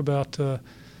we talk about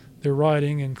their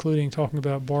writing, including talking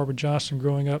about Barbara Johnson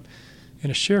growing up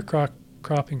in a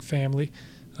sharecropping family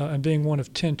and being one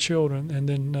of 10 children, and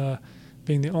then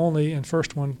being the only and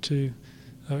first one to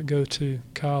go to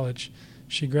college.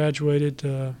 She graduated,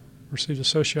 received a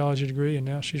sociology degree, and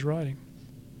now she's writing.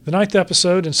 The 9th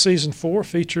episode in Season 4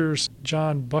 features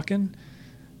John Buchan.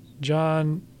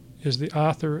 John is the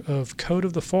author of Code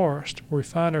of the Forest, where we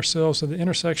find ourselves at the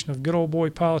intersection of good old boy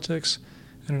politics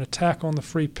and an attack on the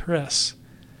free press.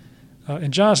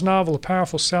 In John's novel, a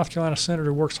powerful South Carolina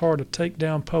senator works hard to take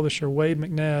down publisher Wade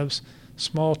McNabb's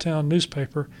small-town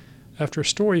newspaper after a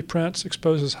story he prints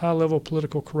exposes high-level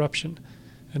political corruption.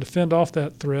 And to fend off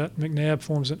that threat, McNabb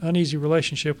forms an uneasy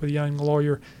relationship with young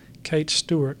lawyer Kate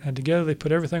Stewart, and together they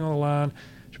put everything on the line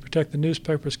to protect the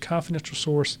newspaper's confidential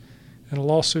source in a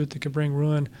lawsuit that could bring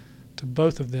ruin to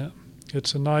both of them.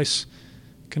 It's a nice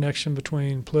connection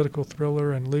between political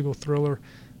thriller and legal thriller.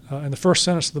 And the first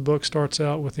sentence of the book starts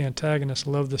out with the antagonist,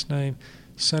 I love this name,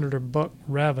 Senator Buck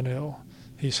Ravenel.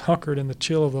 He's hunkered in the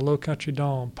chill of the low country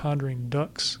dawn, pondering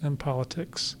ducks and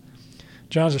politics.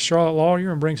 John's a Charlotte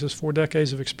lawyer and brings his 4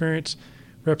 decades of experience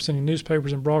representing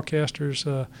newspapers and broadcasters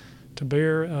to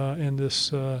bear in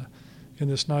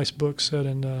this nice book set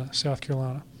in South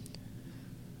Carolina.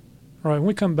 All right, when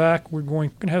we come back, we're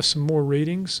going to have some more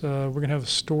readings. We're going to have a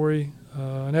story,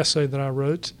 an essay that I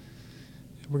wrote.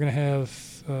 We're going to have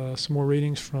some more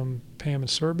readings from Pam and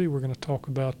Serby. We're going to talk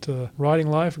about writing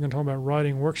life. We're going to talk about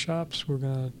writing workshops. We're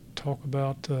going to talk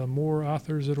about more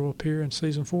authors that will appear in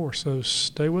Season 4. So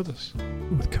stay with us.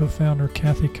 With co-founder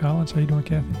Kathy Collins. How you doing,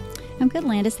 Kathy? I'm good,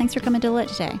 Landis. Thanks for coming to Lit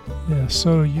today. Yeah,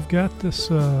 so you've got this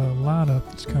lineup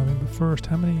that's coming. But first,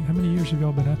 how many years have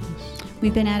y'all been at this?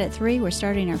 We've been at it 3. We're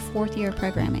starting our 4th year of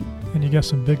programming. And you got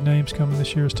some big names coming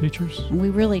this year as teachers?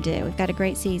 We really do. We've got a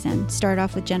great season. Start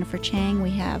off with Jennifer Chang. We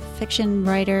have fiction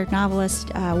writer,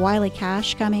 novelist Wiley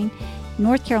Cash coming.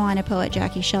 North Carolina poet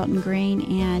Jackie Shelton Green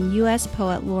and U.S.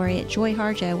 poet laureate Joy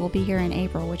Harjo will be here in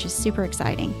April, which is super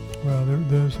exciting. Well,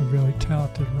 those are really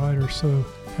talented writers. So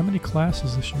how many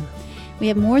classes this year? We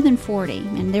have more than 40,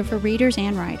 and they're for readers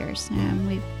and writers.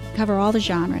 We cover all the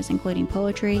genres, including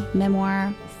poetry,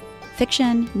 memoir,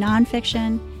 fiction,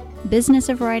 nonfiction, business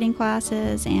of writing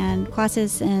classes, and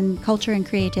classes in culture and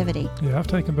creativity. Yeah, I've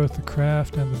taken both the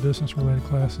craft and the business-related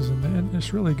classes, and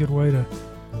it's really a good way to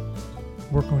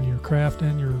work on your craft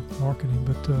and your marketing.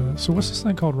 But so what's this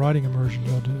thing called writing immersion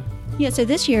y'all do? Yeah, so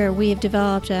this year we have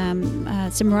developed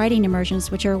some writing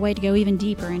immersions, which are a way to go even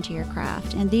deeper into your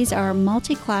craft. And these are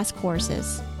multi-class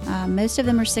courses. Most of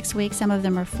them are 6 weeks, some of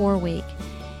them are 4 week.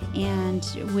 And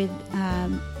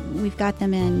we've got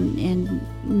them in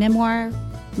memoir,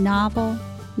 novel,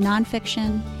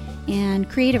 nonfiction, and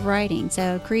creative writing.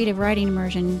 So creative writing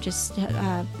immersion just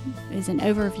is an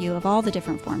overview of all the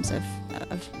different forms of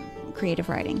creative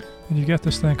writing. And you got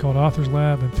this thing called Authors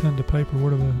Lab and Pen to Paper.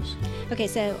 What are those? Okay,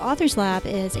 so Authors Lab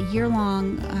is a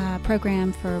year-long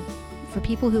program for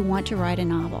people who want to write a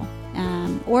novel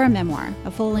or a memoir,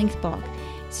 a full-length book.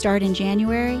 Start in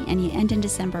January and you end in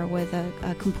December with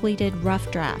a completed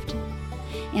rough draft.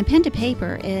 And Pen to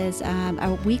Paper is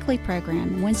a weekly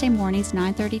program, Wednesday mornings,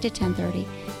 9:30 to 10:30,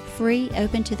 free,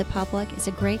 open to the public. It's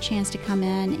a great chance to come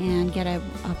in and get a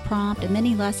prompt, a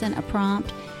mini lesson, a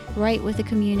prompt, write with the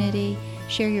community,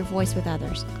 share your voice with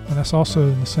others. And that's also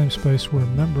in the same space where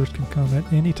members can come at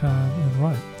any time and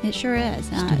write. It sure is.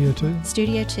 Studio 2?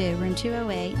 Studio 2, room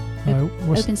 208,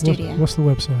 open studio. What's the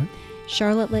website?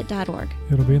 charlottelit.org.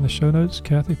 It'll be in the show notes.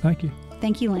 Kathy, thank you.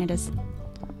 Thank you, Landis.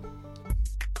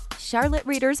 Charlotte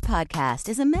Readers Podcast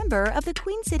is a member of the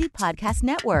Queen City Podcast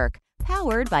Network,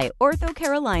 powered by Ortho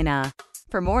Carolina.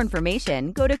 For more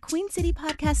information, go to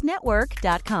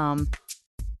queencitypodcastnetwork.com.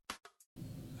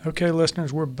 Okay,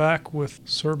 listeners, we're back with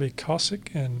Serby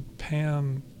Kosick and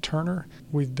Pam Turner.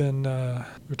 We're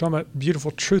talking about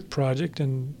Beautiful Truth Project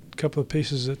and a couple of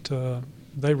pieces that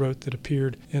they wrote that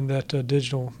appeared in that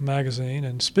digital magazine.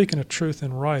 And speaking of truth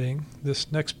in writing,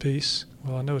 this next piece,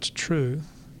 well, I know it's true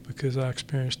because I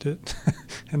experienced it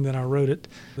and then I wrote it.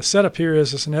 The setup here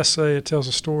is it's an essay. It tells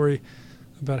a story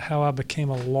about how I became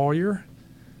a lawyer.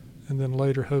 and then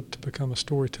later hoped to become a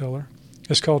storyteller.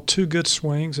 It's called Two Good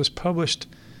Swings. It's published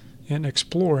in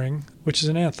Exploring, which is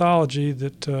an anthology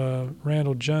that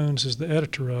Randall Jones is the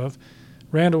editor of.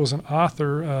 Randall was an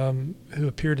author who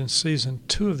appeared in season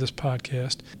 2 of this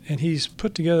podcast, and he's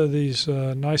put together these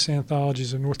nice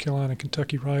anthologies of North Carolina and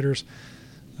Kentucky writers.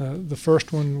 The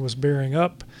first one was Bearing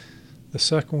Up. The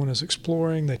second one is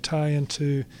Exploring. They tie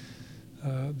into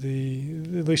at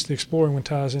least the Exploring one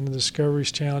ties into the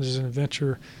discoveries, challenges, and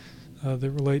adventure that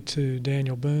relate to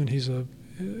Daniel Boone.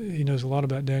 He knows a lot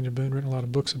about Daniel Boone, written a lot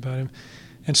of books about him.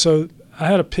 And so I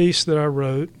had a piece that I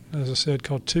wrote, as I said,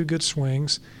 called Two Good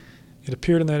Swings. It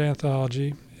appeared in that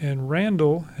anthology, and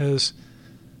Randall has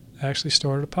actually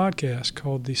started a podcast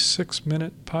called the 6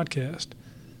 Minute Podcast.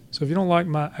 So if you don't like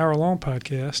my hour-long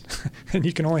podcast, and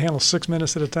you can only handle 6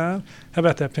 minutes at a time, how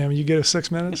about that, Pam? You get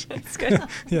 6 minutes? That's good.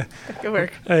 Yeah. Good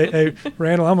work. Hey,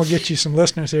 Randall, I'm going to get you some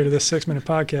listeners here to this 6 Minute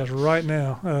Podcast right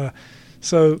now.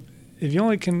 So if you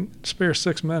only can spare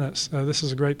 6 minutes, this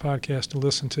is a great podcast to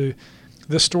listen to.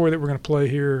 This story that we're going to play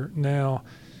here now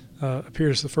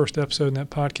appears as the first episode in that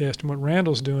podcast. And what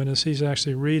Randall's doing is he's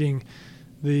actually reading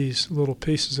these little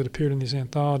pieces that appeared in these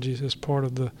anthologies as part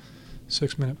of the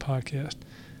 6 Minute Podcast.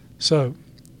 So,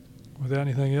 without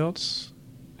anything else,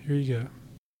 here you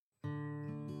go.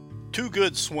 Two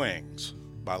Good Swings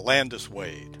by Landis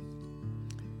Wade.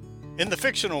 In the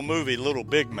fictional movie Little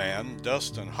Big Man,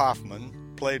 Dustin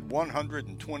Hoffman played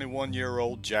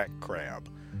 121-year-old Jack Crabb,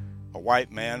 a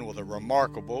white man with a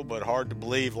remarkable but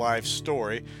hard-to-believe life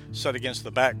story set against the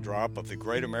backdrop of the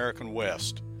great American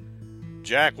West.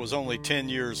 Jack was only 10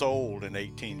 years old in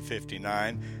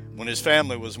 1859 when his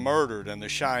family was murdered and the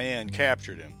Cheyenne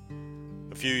captured him.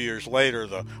 A few years later,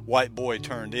 the white boy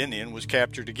turned Indian was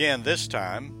captured again, this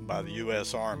time by the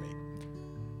U.S. Army.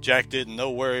 Jack didn't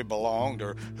know where he belonged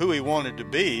or who he wanted to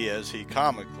be as he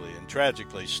comically and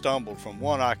tragically stumbled from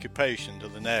one occupation to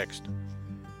the next.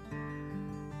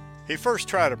 He first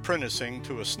tried apprenticing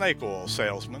to a snake oil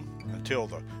salesman until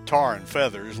the tar and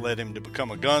feathers led him to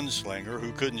become a gunslinger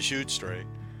who couldn't shoot straight.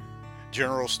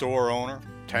 General store owner,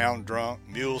 town drunk,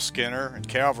 mule skinner, and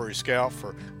cavalry scout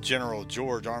for General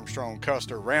George Armstrong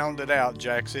Custer rounded out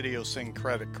Jack's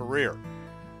idiosyncratic career,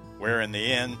 where in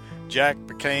the end Jack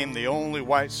became the only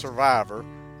white survivor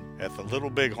at the Little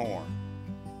Bighorn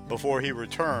before he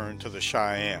returned to the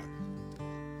Cheyenne.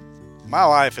 My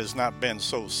life has not been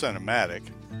so cinematic,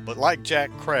 but like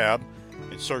Jack Crabb,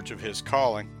 in search of his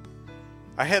calling,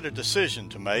 I had a decision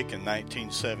to make in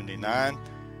 1979,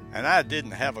 and I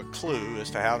didn't have a clue as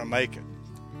to how to make it.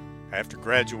 After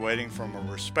graduating from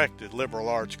a respected liberal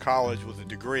arts college with a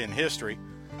degree in history,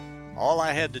 all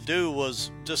I had to do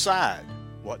was decide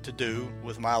what to do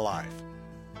with my life.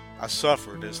 I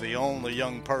suffered as the only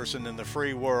young person in the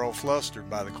free world flustered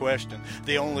by the question,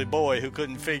 the only boy who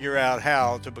couldn't figure out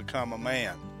how to become a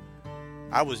man.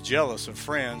 I was jealous of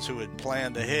friends who had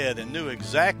planned ahead and knew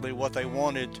exactly what they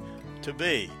wanted to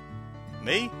be.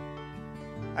 Me?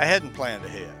 I hadn't planned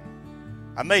ahead.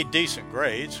 I made decent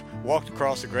grades, walked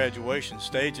across the graduation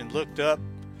stage, and looked up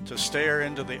to stare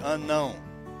into the unknown,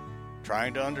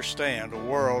 trying to understand a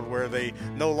world where they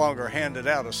no longer handed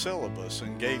out a syllabus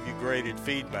and gave you graded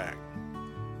feedback.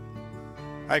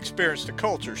 I experienced a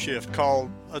culture shift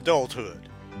called adulthood,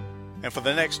 and for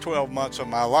the next 12 months of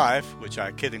my life, which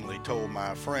I kiddingly told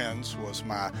my friends was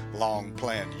my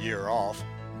long-planned year off,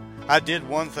 I did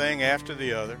one thing after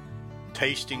the other,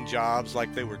 tasting jobs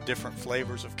like they were different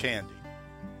flavors of candy,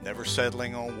 never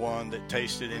settling on one that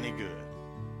tasted any good.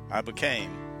 I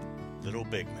became Little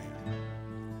Big Man.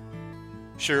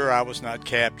 Sure, I was not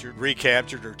captured,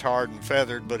 recaptured, or tarred and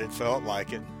feathered, but it felt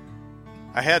like it.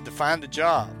 I had to find a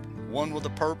job, one with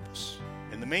a purpose.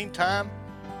 In the meantime,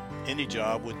 any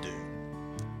job would do.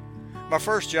 My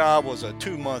first job was a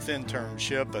 2-month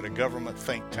internship at a government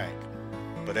think tank,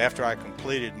 but after I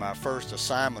completed my first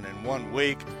assignment in 1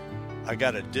 week, I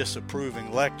got a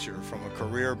disapproving lecture from a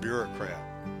career bureaucrat.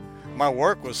 My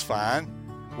work was fine.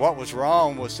 What was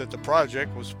wrong was that the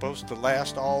project was supposed to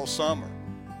last all summer.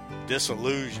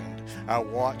 Disillusioned, I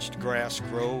watched grass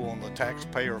grow on the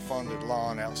taxpayer-funded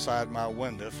lawn outside my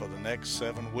window for the next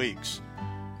 7 weeks,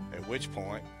 at which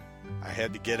point I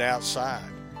had to get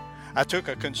outside. I took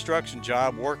a construction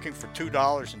job working for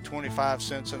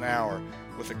 $2.25 an hour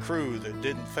with a crew that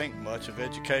didn't think much of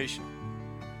education.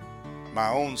 My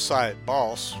on-site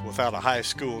boss, without a high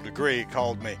school degree,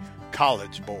 called me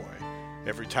college boy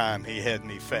every time he had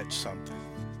me fetch something.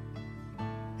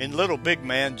 In Little Big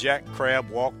Man, Jack Crabb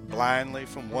walked blindly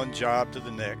from one job to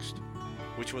the next,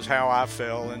 which was how I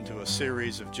fell into a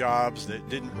series of jobs that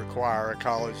didn't require a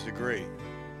college degree.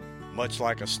 Much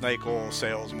like a snake oil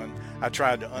salesman, I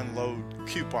tried to unload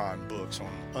coupon books on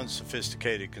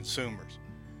unsophisticated consumers.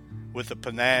 With the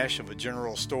panache of a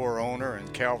general store owner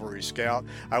and cavalry scout,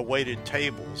 I waited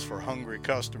tables for hungry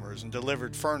customers and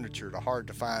delivered furniture to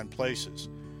hard-to-find places.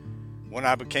 When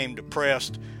I became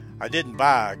depressed, I didn't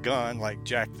buy a gun like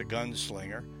Jack the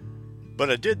Gunslinger, but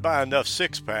I did buy enough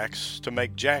six-packs to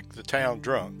make Jack the Town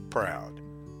Drunk proud.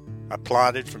 I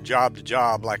plodded from job to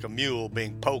job like a mule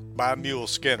being poked by a mule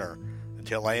skinner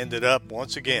until I ended up,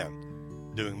 once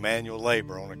again, doing manual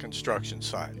labor on a construction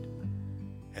site.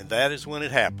 And that is when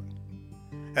it happened.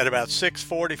 At about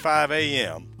 6:45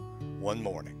 a.m. one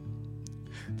morning.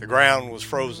 The ground was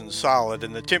frozen solid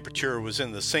and the temperature was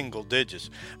in the single digits.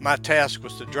 My task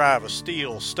was to drive a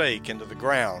steel stake into the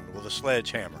ground with a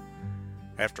sledgehammer.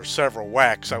 After several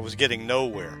whacks, I was getting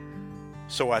nowhere.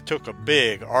 So I took a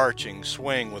big arching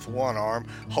swing with one arm,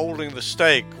 holding the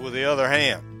stake with the other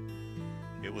hand.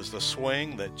 It was the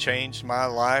swing that changed my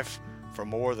life for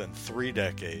more than 3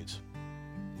 decades.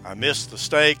 I missed the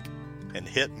stake and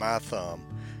hit my thumb.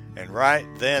 And right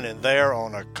then and there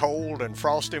on a cold and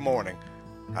frosty morning,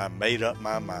 I made up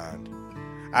my mind.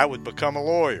 I would become a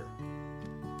lawyer,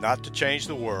 not to change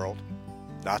the world,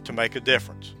 not to make a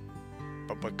difference,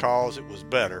 but because it was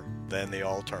better than the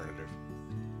alternative.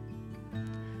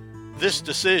 This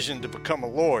decision to become a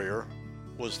lawyer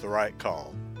was the right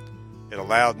call. It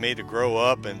allowed me to grow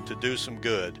up and to do some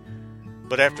good.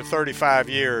 But after 35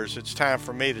 years, it's time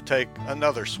for me to take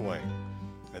another swing.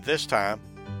 And this time,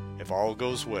 if all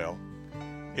goes well,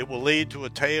 it will lead to a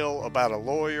tale about a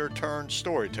lawyer turned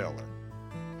storyteller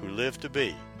who lived to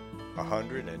be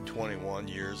 121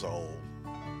 years old.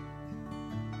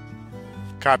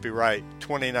 Copyright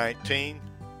 2019,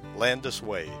 Landis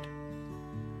Wade.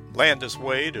 Landis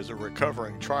Wade is a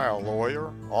recovering trial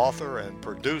lawyer, author, and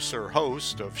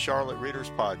producer-host of Charlotte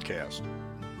Readers Podcast.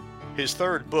 His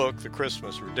third book, The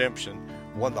Christmas Redemption,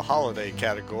 won the holiday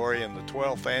category in the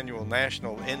 12th Annual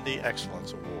National Indie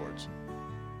Excellence Awards.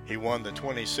 He won the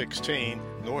 2016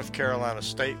 North Carolina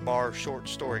State Bar Short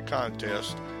Story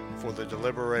Contest for The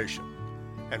Deliberation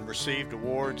and received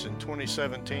awards in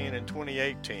 2017 and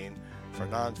 2018 for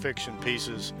nonfiction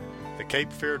pieces The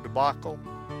Cape Fear Debacle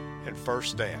and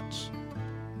First Dance.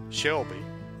 Shelby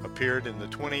appeared in the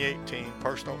 2018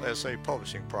 Personal Essay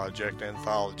Publishing Project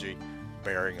anthology,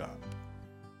 Bearing Up.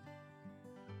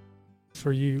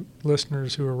 For you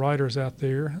listeners who are writers out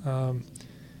there,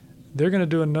 they're going to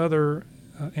do another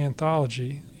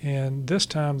anthology, and this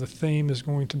time the theme is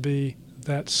going to be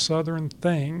that Southern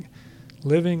thing,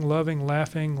 living, loving,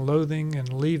 laughing, loathing,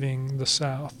 and leaving the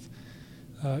South.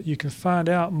 You can find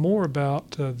out more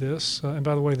about this, and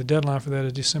by the way, the deadline for that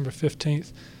is December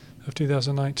 15th of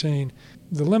 2019.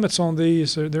 The limits on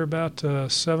these, they're about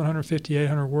 750,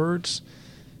 800 words.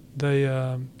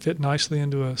 They fit nicely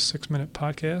into a 6-minute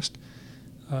podcast.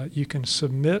 You can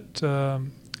submit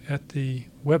at the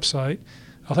website.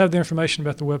 I'll have the information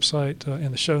about the website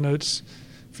in the show notes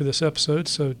for this episode,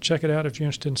 so check it out if you're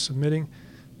interested in submitting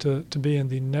to be in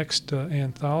the next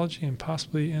anthology and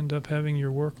possibly end up having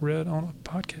your work read on a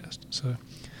podcast. So,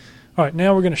 all right,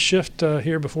 now we're going to shift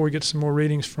here before we get some more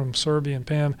readings from Serby and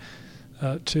Pam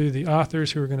to the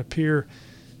authors who are going to appear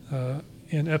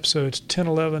in episodes 10,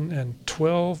 11, and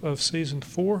 12 of Season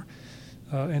 4.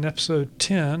 In episode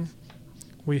 10,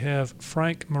 we have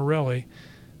Frank Morelli.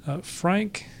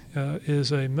 Frank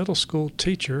is a middle school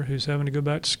teacher who's having to go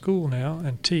back to school now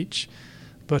and teach,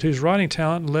 but whose writing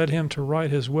talent led him to write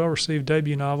his well-received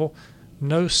debut novel,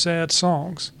 No Sad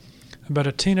Songs, about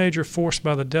a teenager forced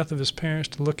by the death of his parents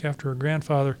to look after a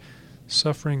grandfather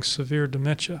suffering severe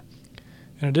dementia.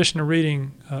 In addition to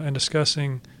reading and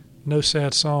discussing No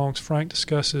Sad Songs, Frank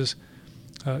discusses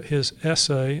his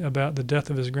essay about the death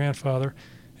of his grandfather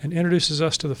and introduces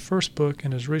us to the first book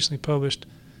in his recently published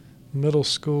middle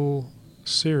school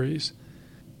series.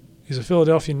 He's a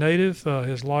Philadelphia native.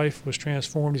 His life was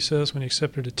transformed, he says, when he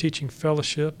accepted a teaching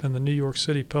fellowship in the New York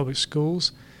City public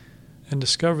schools and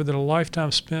discovered that a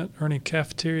lifetime spent earning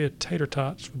cafeteria tater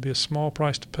tots would be a small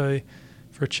price to pay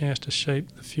for a chance to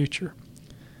shape the future.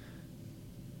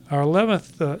 Our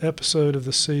 11th episode of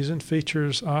the season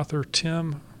features author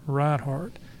Tim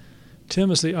Reinhart.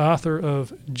 Tim is the author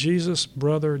of Jesus'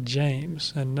 Brother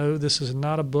James. And no, this is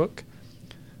not a book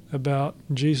about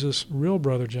Jesus' real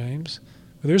brother James.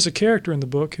 But there's a character in the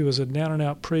book who is a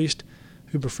down-and-out priest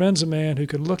who befriends a man who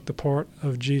could look the part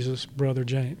of Jesus' brother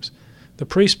James. The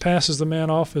priest passes the man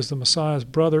off as the Messiah's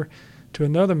brother to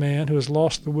another man who has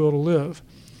lost the will to live.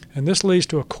 And this leads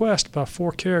to a quest by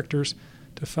 4 characters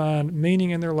to find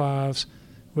meaning in their lives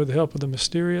with the help of the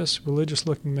mysterious,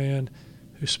 religious-looking man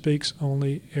who speaks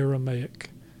only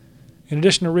Aramaic. In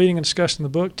addition to reading and discussing the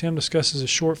book, Tim discusses his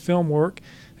short film work,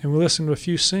 and we listen to a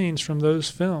few scenes from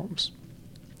those films.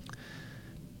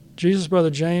 Jesus' Brother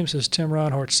James is Tim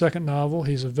Reinhardt's second novel.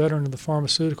 He's a veteran of the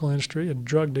pharmaceutical industry, a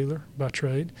drug dealer by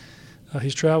trade.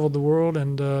 He's traveled the world,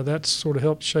 and that's sort of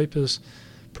helped shape his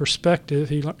perspective.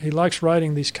 He likes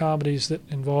writing these comedies that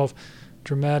involve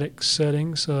dramatic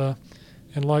settings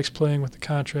and likes playing with the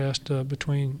contrast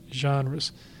between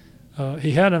genres.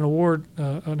 He had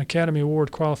an Academy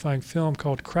Award qualifying film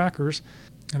called Crackers,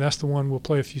 and that's the one we'll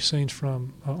play a few scenes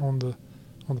from on the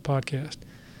podcast.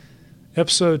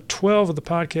 Episode 12 of the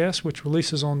podcast, which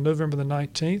releases on November the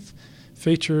 19th,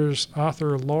 features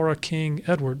author Laura King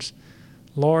Edwards.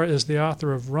 Laura is the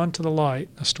author of Run to the Light,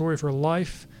 a story of her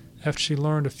life after she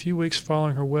learned a few weeks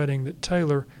following her wedding that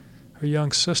Taylor, her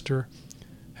young sister,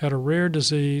 had a rare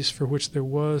disease for which there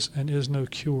was and is no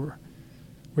cure.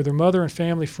 With her mother and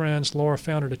family friends, Laura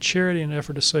founded a charity in an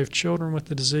effort to save children with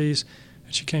the disease,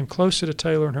 and she came closer to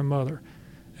Taylor and her mother.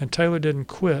 And Taylor didn't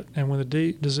quit, and when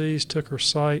the disease took her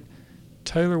sight,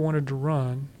 Taylor wanted to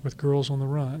run with Girls on the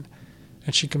Run,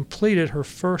 and she completed her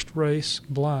first race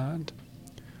blind.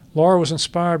 Laura was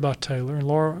inspired by Taylor, and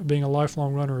Laura, being a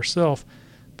lifelong runner herself,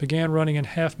 began running in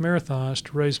half marathons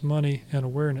to raise money and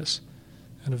awareness.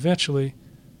 And eventually,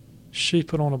 she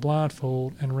put on a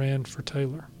blindfold and ran for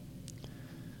Taylor.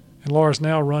 And Laura's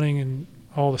now running in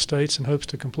all the states and hopes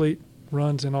to complete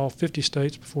runs in all 50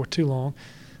 states before too long.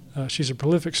 She's a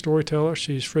prolific storyteller.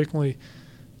 She's frequently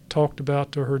talked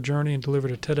about her journey and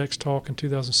delivered a TEDx talk in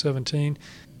 2017.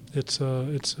 It's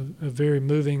a very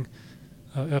moving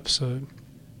episode.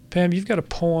 Pam, you've got a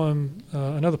poem,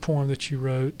 another poem that you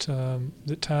wrote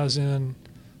that ties in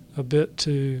a bit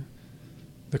to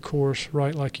the course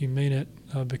Write Like You Mean It,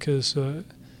 because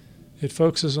it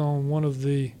focuses on one of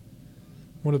the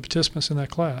participants in that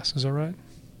class. Is that right?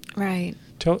 Right.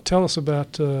 Tell us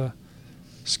about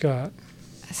Scott.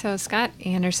 So Scott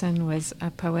Anderson was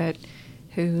a poet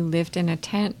who lived in a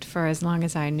tent for as long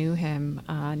as I knew him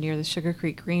near the Sugar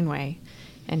Creek Greenway,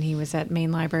 and he was at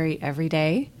Main Library every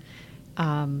day.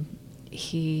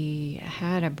 He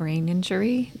had a brain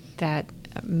injury that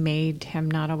made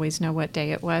him not always know what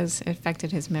day it was. It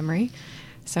affected his memory.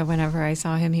 So whenever I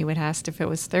saw him, he would ask if it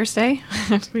was Thursday,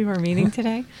 if we were meeting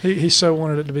today. He so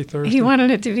wanted it to be Thursday. He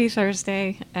wanted it to be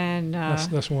Thursday. And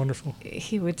that's wonderful.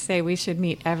 He would say we should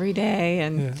meet every day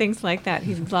and things like that.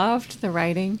 He loved the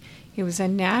writing. He was a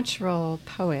natural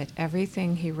poet.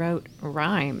 Everything he wrote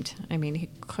rhymed. I mean, he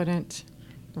couldn't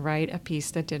write a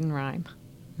piece that didn't rhyme.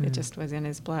 It just was in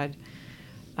his blood.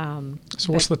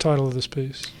 So what's the title of this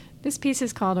piece? This piece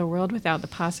is called A World Without the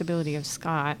Possibility of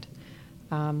Scott.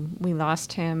 We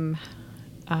lost him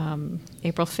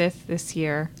April 5th this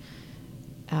year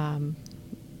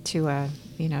to a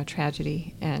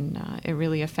tragedy, and it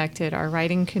really affected our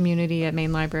writing community at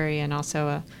Main Library and also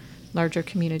a larger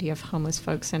community of homeless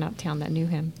folks in Uptown that knew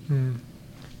him.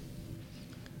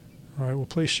 All right, well,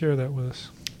 please share that with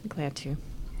us. Glad to.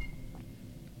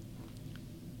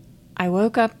 I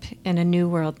woke up in a new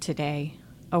world today,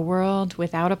 a world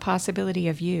without a possibility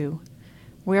of you,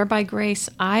 where by grace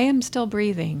I am still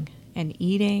breathing and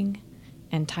eating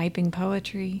and typing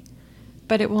poetry,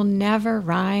 but it will never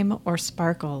rhyme or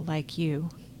sparkle like you.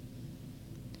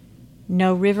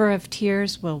 No river of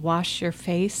tears will wash your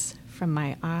face from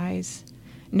my eyes.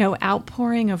 No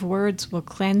outpouring of words will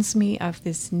cleanse me of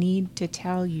this need to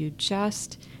tell you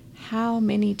just how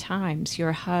many times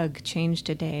your hug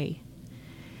changed a day.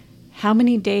 How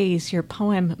many days your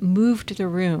poem moved the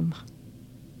room.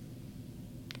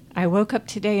 I woke up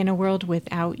today in a world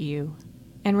without you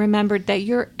and remembered that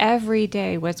your every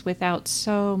day was without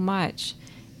so much,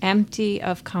 empty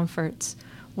of comforts,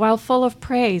 while full of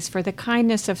praise for the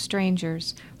kindness of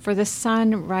strangers, for the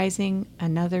sun rising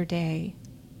another day,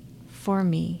 for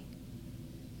me.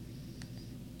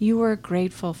 You were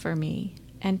grateful for me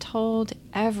and told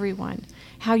everyone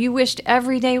how you wished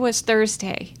every day was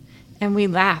Thursday, and we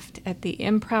laughed at the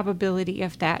improbability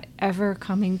of that ever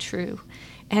coming true.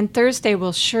 And Thursday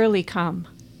will surely come,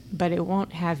 but it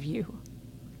won't have you.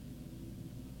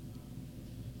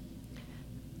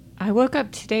 I woke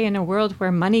up today in a world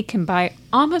where money can buy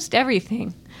almost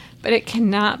everything, but it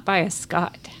cannot buy a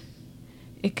Scott.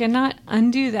 It cannot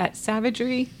undo that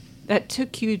savagery that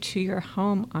took you to your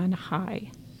home on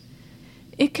high.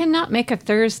 It cannot make a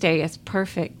Thursday as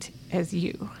perfect as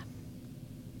you.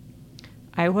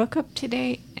 I woke up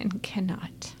today and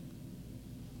cannot.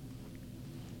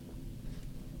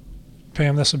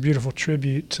 Pam, that's a beautiful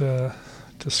tribute to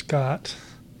Scott.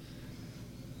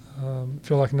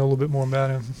 Feel like I know a little bit more about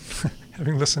him,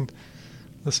 having listened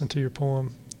to your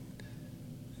poem.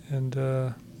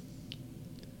 And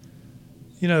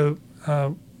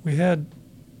we had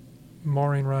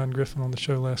Maureen Ryan Griffin on the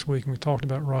show last week, and we talked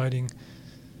about writing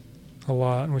a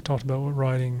lot, and we talked about what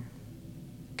writing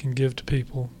can give to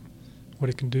people, what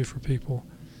it can do for people.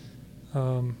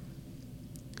 I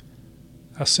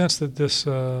sense that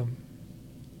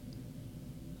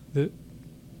that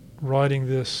writing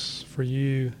this for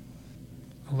you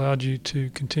allowed you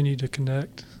to continue to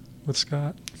connect with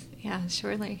Scott. Yeah,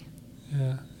 surely.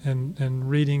 Yeah, and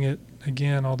reading it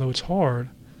again, although it's hard,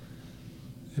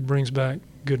 it brings back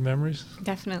good memories.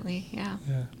 Definitely, yeah.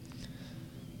 Yeah.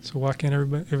 So why can't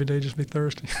every day just be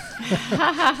Thursday?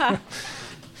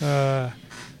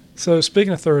 So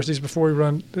speaking of Thursdays, before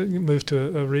we move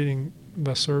to a reading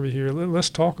by Survey here, let's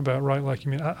talk about Write Like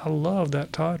You Mean. I love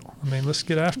that title. I mean, let's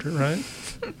get after it, right?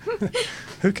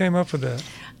 Who came up with that?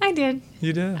 I did.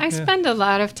 You did? I spend a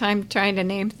lot of time trying to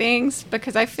name things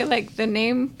because I feel like the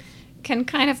name can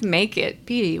kind of make it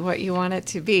be what you want it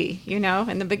to be. You know,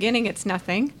 in the beginning it's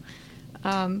nothing,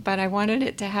 but I wanted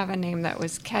it to have a name that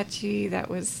was catchy, that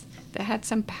had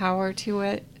some power to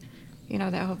it, you know,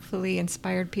 that hopefully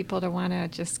inspired people to want to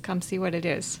just come see what it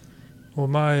is. Well,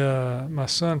 my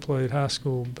son played high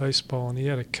school baseball, and he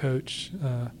had a coach.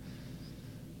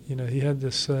 You know, he had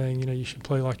this saying, you know, you should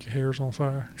play like your hair's on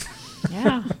fire.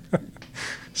 Yeah.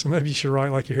 So maybe you should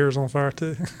write like your hair's on fire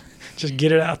too. Just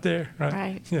get it out there, right?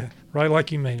 Right. Yeah. Write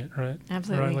like you mean it, right?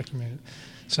 Absolutely. Write like you mean it.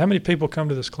 So how many people come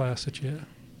to this class that you have?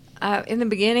 In the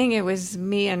beginning, it was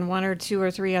me and one or two or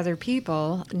three other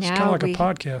people. It's kind of like a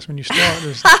podcast. When you start,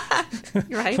 there's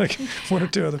right. like one or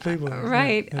two other people.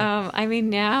 Right. Yeah. I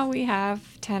mean, now we have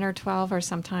 10 or 12 or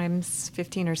sometimes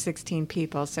 15 or 16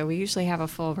 people. So we usually have a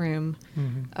full room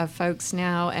of folks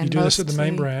now. And you do this at the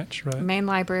main branch, right? Main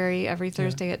library every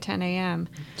Thursday at 10 a.m.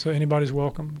 So anybody's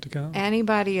welcome to come?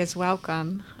 Anybody is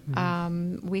welcome.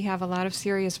 We have a lot of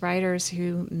serious writers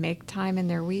who make time in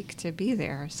their week to be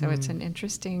there. So it's an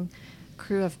interesting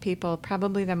crew of people,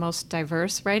 probably the most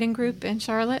diverse writing group in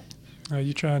Charlotte. Are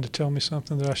you trying to tell me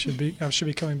something that I should be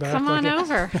coming back? Come on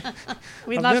over.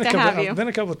 We'd I've love to have you. I've been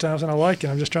a couple of times, and I like it.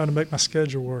 I'm just trying to make my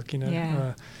schedule work, you know.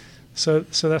 Yeah. So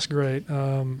that's great.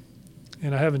 And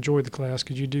I have enjoyed the class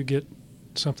because you do get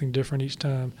something different each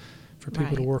time for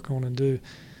people to work on and do.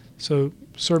 So,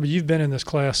 Surby, you've been in this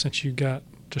class since you got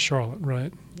to Charlotte,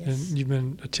 right? Yes. And you've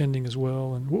been attending as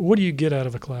well. And what do you get out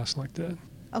of a class like that?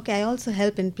 Okay, I also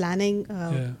help in planning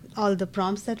all the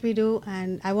prompts that we do,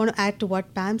 and I want to add to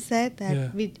what Pam said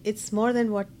that it's more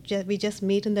than what we just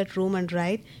meet in that room and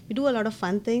write. We do a lot of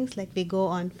fun things, like we go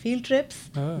on field trips.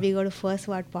 We go to First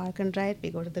Ward Park and write. We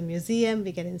go to the museum.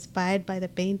 We get inspired by the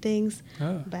paintings,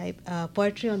 by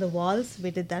poetry on the walls.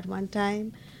 We did that one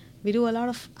time. We do a lot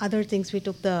of other things. We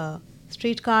took the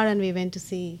streetcar and we went to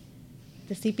see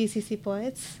the CPCC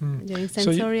poets during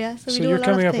Sensoria. So you're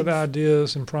coming up with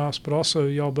ideas and prompts, but also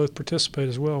y'all both participate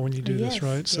as well when you do this,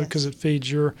 right? So because it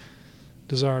feeds your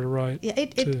desire to write.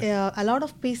 Yeah, a lot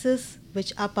of pieces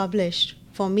which are published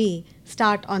for me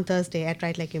start on Thursday at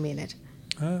Write Like You Mean It.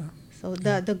 So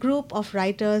the group of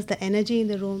writers, the energy in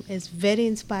the room is very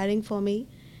inspiring for me.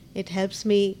 It helps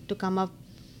me to come up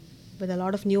with a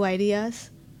lot of new ideas,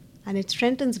 and it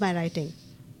strengthens my writing.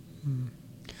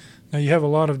 Now, you have a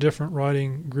lot of different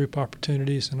writing group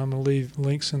opportunities, and I'm going to leave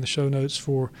links in the show notes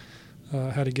for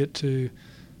how to get to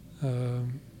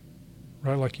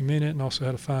Write Like You Mean It, and also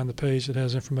how to find the page that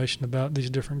has information about these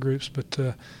different groups. But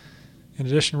in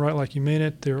addition to Write Like You Mean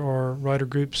It, there are writer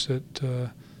groups at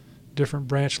different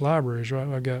branch libraries, right?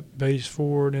 I've got Beatties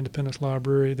Ford Independence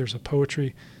Library. There's a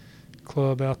poetry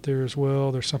club out there as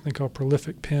well. There's something called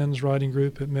Prolific Pens Writing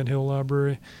Group at Mint Hill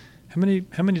Library. How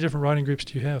many different writing groups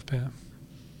do you have, Pam?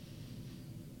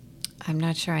 I'm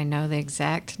not sure I know the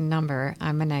exact number.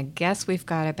 I'm going to guess we've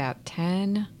got about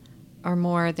 10 or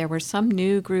more. There were some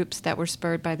new groups that were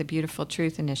spurred by the Beautiful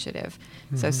Truth Initiative.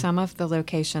 So some of the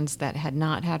locations that had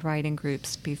not had writing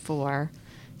groups before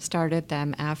started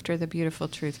them after the Beautiful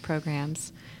Truth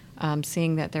programs,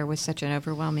 seeing that there was such an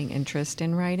overwhelming interest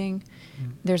in writing.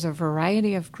 There's a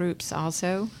variety of groups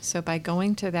also. So by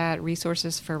going to that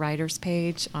Resources for Writers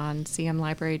page on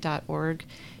cmlibrary.org,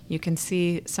 you can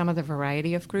see some of the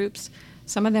variety of groups.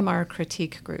 Some of them are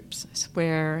critique groups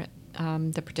where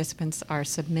the participants are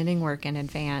submitting work in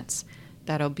advance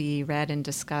that'll be read and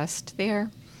discussed there.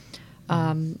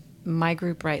 My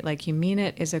group, Write Like You Mean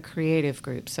It, is a creative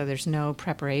group, so there's no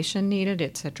preparation needed.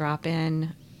 It's a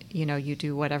drop-in. You know, you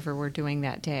do whatever we're doing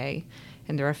that day.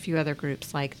 And there are a few other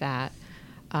groups like that.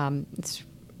 It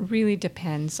really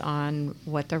depends on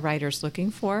what the writer's looking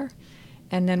for.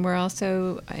 And then we're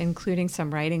also including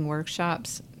some writing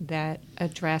workshops that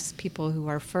address people who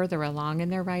are further along in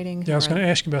their writing. Yeah, I was going to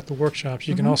ask you about the workshops.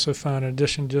 You can also find, in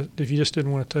addition, if you just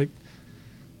didn't want to take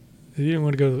you don't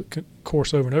want to go to the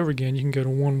course over and over again. You can go to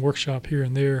one workshop here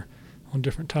and there on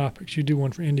different topics. You do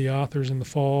one for indie authors in the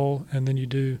fall, and then you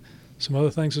do some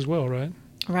other things as well, right?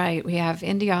 Right. We have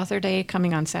Indie Author Day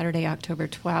coming on Saturday, October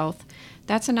 12th.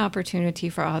 That's an opportunity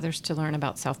for authors to learn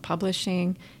about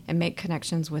self-publishing and make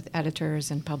connections with editors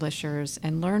and publishers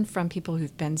and learn from people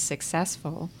who've been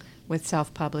successful with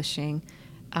self-publishing,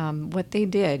 what they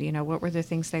did, what were the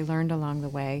things they learned along the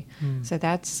way. So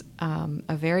that's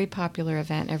a very popular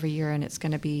event every year, and it's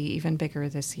going to be even bigger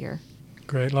this year.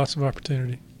 Great. Lots of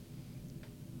opportunity.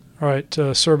 All right,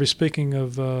 Surabhi, speaking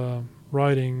of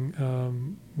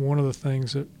writing, one of the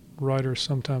things that writers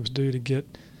sometimes do to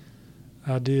get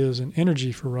ideas and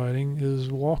energy for writing is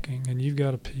walking, and you've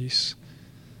got a piece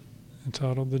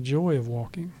entitled The Joy of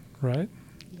Walking, right?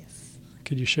 Yes.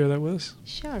 Could you share that with us?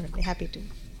 Sure, I'd be happy to.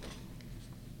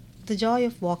 The joy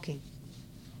of walking.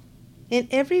 In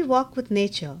every walk with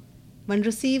nature, one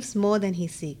receives more than he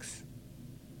seeks.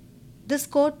 This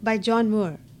quote by John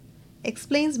Muir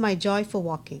explains my joy for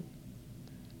walking.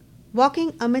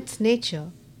 Walking amidst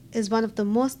nature is one of the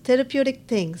most therapeutic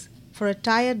things for a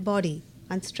tired body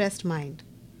and stressed mind.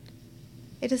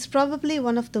 It is probably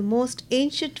one of the most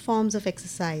ancient forms of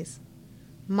exercise,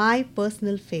 my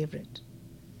personal favorite.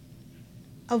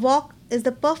 A walk is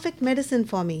the perfect medicine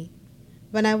for me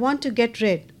when I want to get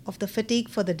rid of the fatigue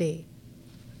for the day.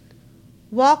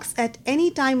 Walks at any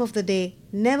time of the day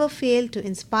never fail to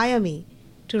inspire me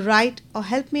to write or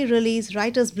help me release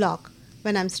writer's block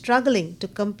when I'm struggling to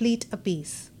complete a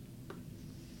piece.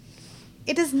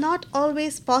 It is not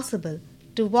always possible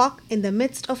to walk in the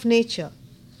midst of nature,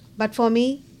 but for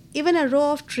me, even a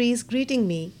row of trees greeting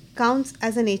me counts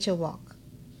as a nature walk.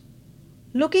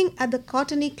 Looking at the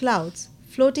cottony clouds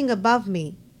floating above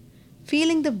me,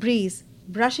 feeling the breeze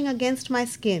brushing against my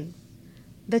skin,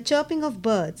 the chirping of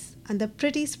birds and the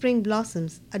pretty spring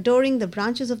blossoms adoring the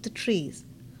branches of the trees,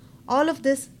 all of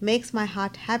this makes my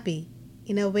heart happy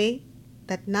in a way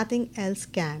that nothing else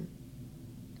can.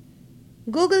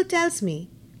 Google tells me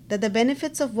that the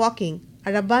benefits of walking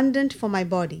are abundant for my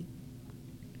body.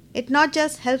 It not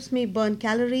just helps me burn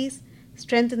calories,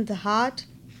 strengthens the heart,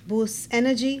 boosts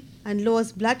energy, and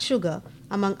lowers blood sugar,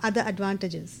 among other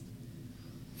advantages.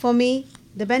 For me,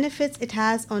 the benefits it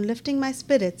has on lifting my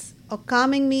spirits or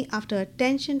calming me after a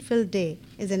tension-filled day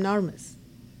is enormous.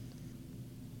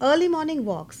 Early morning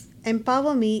walks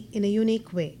empower me in a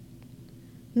unique way.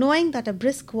 Knowing that a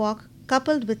brisk walk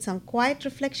coupled with some quiet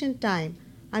reflection time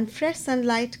and fresh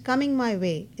sunlight coming my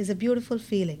way is a beautiful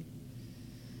feeling.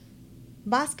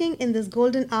 Basking in this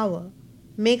golden hour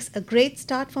makes a great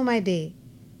start for my day,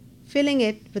 filling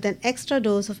it with an extra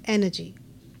dose of energy.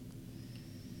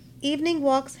 Evening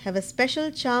walks have a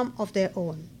special charm of their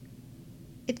own.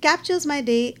 It captures my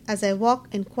day as I walk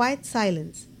in quiet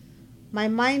silence, my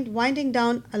mind winding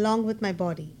down along with my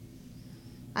body.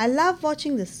 I love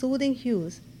watching the soothing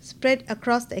hues spread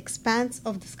across the expanse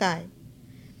of the sky,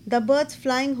 the birds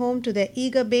flying home to their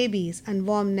eager babies and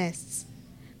warm nests,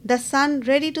 the sun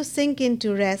ready to sink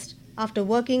into rest after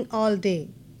working all day.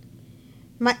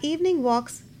 My evening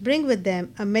walks bring with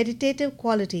them a meditative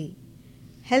quality,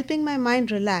 helping my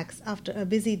mind relax after a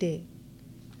busy day.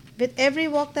 With every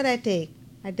walk that I take,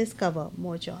 I discover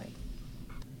more joy.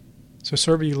 So,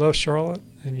 Surabhi, you love Charlotte,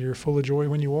 and you're full of joy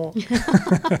when you walk.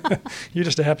 You're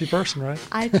just a happy person, right?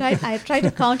 I try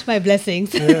to count my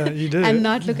blessings. Yeah, you do. And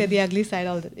not look at the ugly side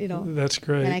all the, That's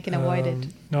great. and I can avoid it.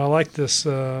 No, I like this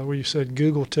where you said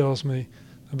Google tells me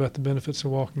about the benefits of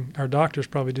walking. Our doctors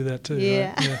probably do that too.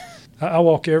 Yeah. Right? Yeah. I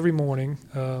walk every morning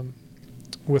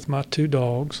with my two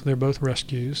dogs. They're both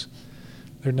rescues.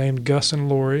 They're named Gus and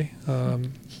Lori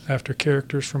after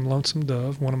characters from Lonesome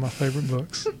Dove, one of my favorite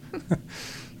books.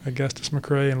 Augustus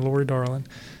McCrae and Lori Darling.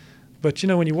 But,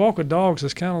 when you walk with dogs,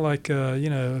 it's kind of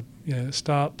like,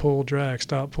 stop, pull, drag,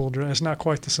 stop, pull, drag. It's not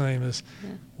quite the same as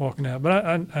walking out. But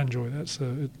I enjoy that,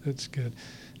 so it's good.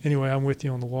 Anyway, I'm with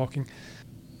you on the walking.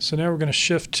 So now we're going to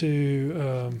shift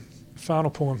to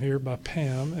final poem here by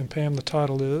Pam. And Pam, the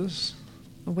title is?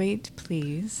 Wait,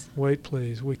 please. Wait,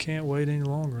 please. We can't wait any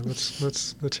longer.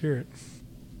 Let's hear it.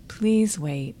 Please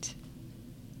wait.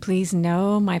 Please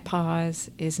know my pause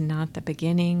is not the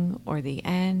beginning or the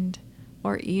end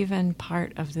or even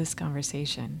part of this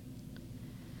conversation.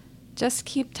 Just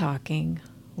keep talking,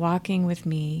 walking with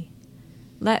me.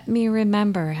 Let me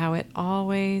remember how it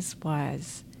always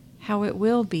was, how it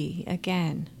will be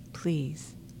again,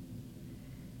 please.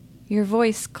 Your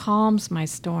voice calms my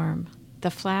storm. The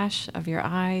flash of your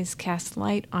eyes casts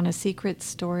light on a secret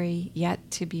story yet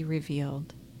to be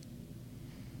revealed.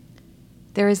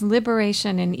 There is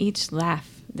liberation in each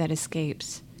laugh that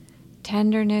escapes,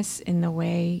 tenderness in the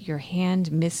way your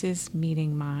hand misses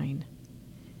meeting mine.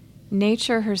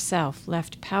 Nature herself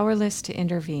left powerless to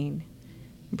intervene.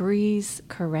 Breeze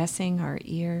caressing our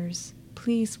ears.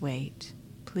 Please wait,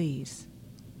 please.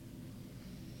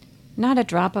 Not a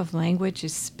drop of language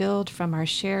is spilled from our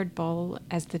shared bowl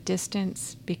as the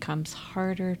distance becomes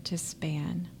harder to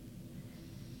span,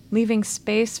 leaving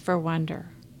space for wonder,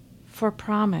 for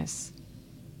promise,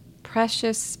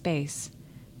 precious space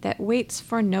that waits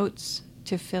for notes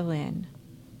to fill in,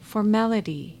 for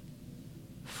melody,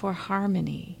 for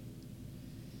harmony.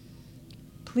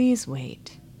 Please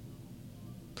wait.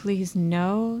 Please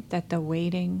know that the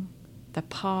waiting, the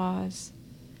pause,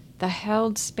 the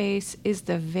held space is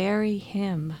the very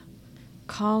hymn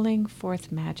calling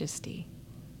forth majesty.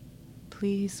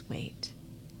 Please wait.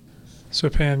 So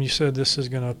Pam, you said this is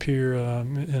going to appear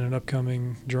in an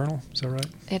upcoming journal. Is that right?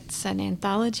 It's an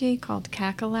anthology called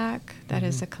Cackalack that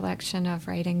is a collection of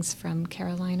writings from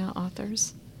Carolina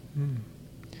authors. Mm.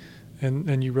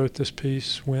 And you wrote this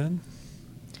piece when?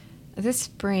 This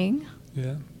spring.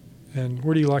 Yeah. And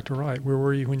where do you like to write? Where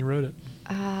were you when you wrote it?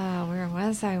 Where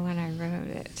was I when I wrote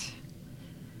it?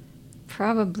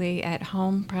 Probably at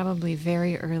home, probably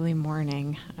very early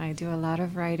morning. I do a lot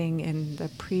of writing in the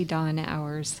pre-dawn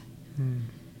hours. Mm.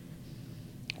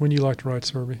 When do you like to write,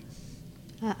 Serby?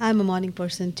 I'm a morning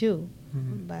person too,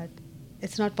 but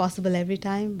it's not possible every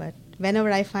time. But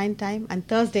whenever I find time, on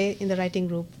Thursday in the writing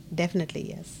group, definitely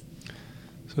yes.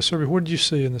 So Serby, what did you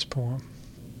see in this poem?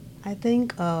 I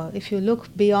think if you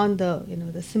look beyond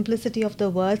the simplicity of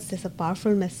the words, there's a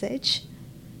powerful message.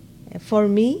 For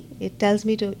me, it tells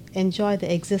me to enjoy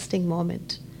the existing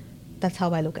moment. That's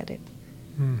how I look at it.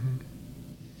 Mm-hmm.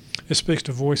 It speaks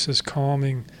to voices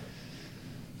calming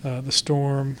the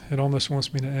storm. It almost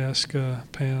wants me to ask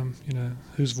Pam,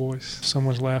 whose voice?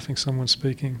 Someone's laughing, someone's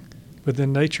speaking. But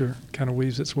then nature kind of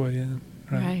weaves its way in.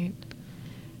 Right.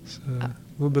 So a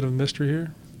little bit of mystery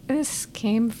here. This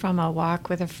came from a walk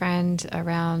with a friend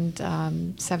around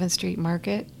 7th Street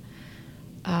Market,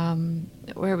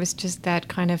 where it was just that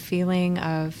kind of feeling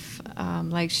of,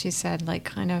 like she said, like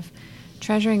kind of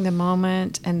treasuring the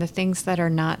moment and the things that are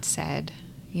not said,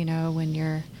 when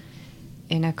you're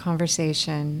in a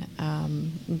conversation,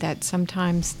 that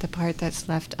sometimes the part that's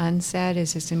left unsaid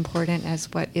is as important as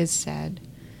what is said.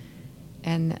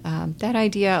 And that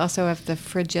idea also of the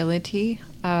fragility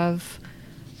of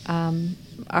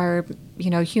our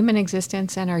human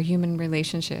existence and our human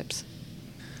relationships.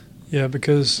 Yeah,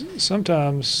 because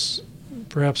sometimes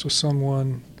perhaps with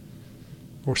someone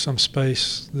or some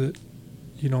space that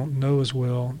you don't know as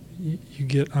well, you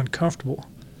get uncomfortable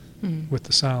with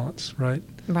the silence, right?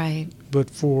 Right. But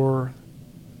for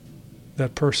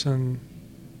that person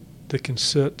that can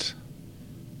sit,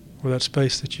 or that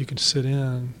space that you can sit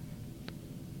in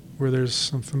where there's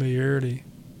some familiarity,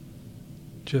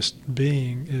 just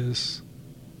being is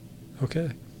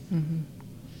okay.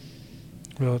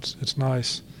 Mm-hmm. Well, it's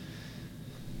nice.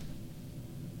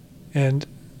 And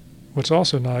what's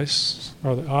also nice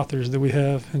are the authors that we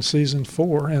have in Season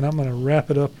 4, and I'm going to wrap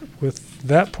it up with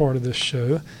that part of this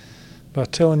show by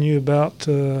telling you about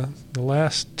the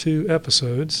last 2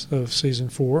 episodes of Season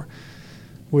 4,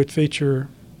 which feature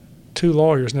 2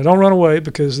 lawyers. Now, don't run away,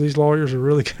 because these lawyers are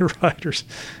really good writers,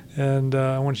 and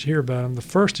I want you to hear about them. The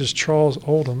first is Charles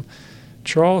Oldham.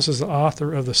 Charles is the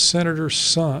author of The Senator's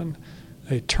Son,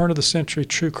 a turn-of-the-century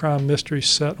true crime mystery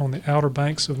set on the Outer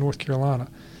Banks of North Carolina.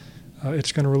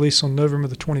 It's going to release on November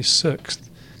the 26th.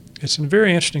 It's a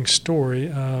very interesting story.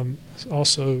 It's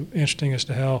also interesting as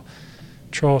to how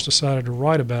Charles decided to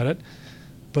write about it.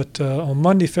 But on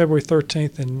Monday, February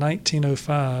 13th in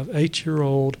 1905,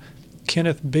 8-year-old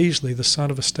Kenneth Beasley, the son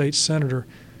of a state senator,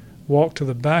 walked to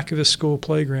the back of his school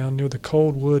playground near the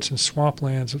cold woods and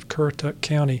swamplands of Currituck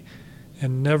County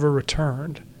and never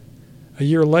returned. A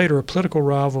year later, a political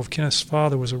rival of Kenneth's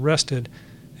father was arrested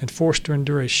and forced to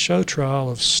endure a show trial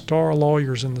of star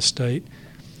lawyers in the state,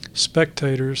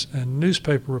 spectators, and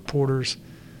newspaper reporters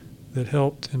that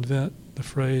helped invent the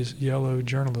phrase yellow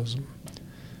journalism.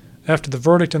 After the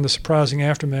verdict and the surprising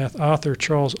aftermath, author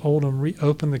Charles Oldham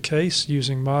reopened the case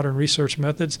using modern research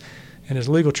methods and his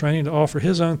legal training to offer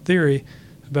his own theory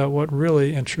about what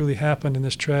really and truly happened in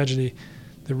this tragedy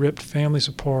that ripped families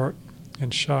apart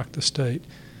and shocked the state.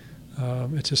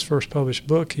 It's his first published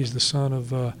book. He's the son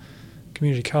of a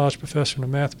community college professor and a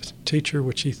math teacher,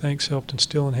 which he thinks helped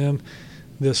instill in him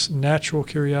this natural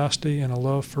curiosity and a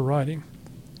love for writing.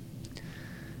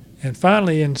 And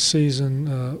finally, in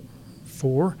Season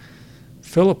 4,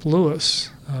 Philip Lewis.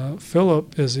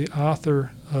 Philip is the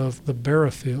author of The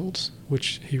Barrafields,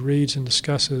 which he reads and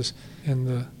discusses in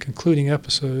the concluding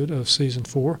episode of Season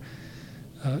 4.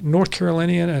 North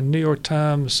Carolinian and New York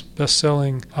Times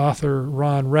best-selling author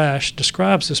Ron Rash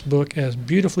describes this book as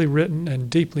beautifully written and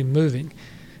deeply moving,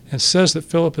 and says that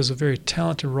Philip is a very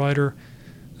talented writer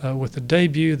with a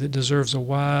debut that deserves a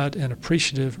wide and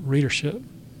appreciative readership.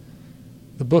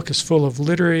 The book is full of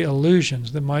literary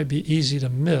allusions that might be easy to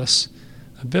miss,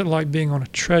 a bit like being on a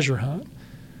treasure hunt.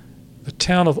 The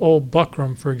town of Old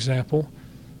Buckram, for example,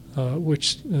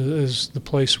 which is the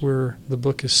place where the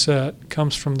book is set,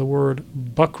 comes from the word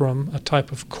buckram, a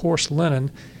type of coarse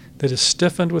linen that is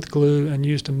stiffened with glue and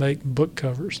used to make book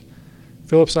covers.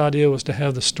 Philip's idea was to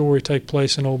have the story take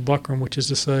place in Old Buckram, which is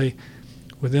to say,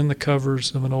 within the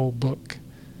covers of an old book.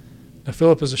 Now,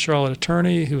 Philip is a Charlotte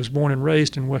attorney who was born and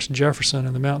raised in West Jefferson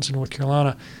in the mountains of North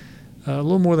Carolina, a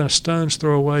little more than a stone's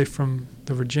throw away from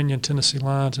the Virginia and Tennessee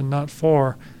lines and not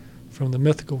far from the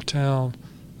mythical town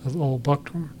of Old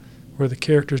Buckram, where the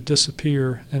characters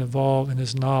disappear and evolve in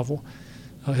his novel.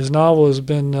 His novel has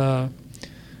been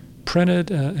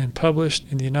printed and published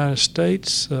in the United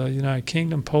States, United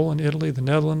Kingdom, Poland, Italy, the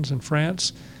Netherlands, and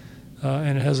France,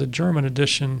 and it has a German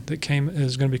edition that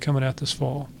is going to be coming out this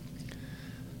fall.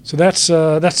 So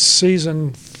that's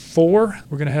season 4.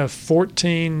 We're going to have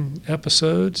 14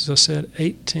 episodes. As I said,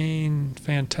 18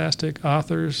 fantastic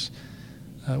authors.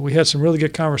 We had some really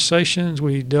good conversations.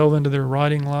 We delve into their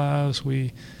writing lives.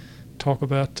 We talk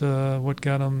about what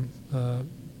got them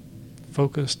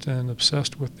focused and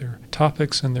obsessed with their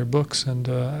topics and their books. And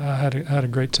I had a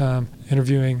great time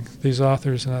interviewing these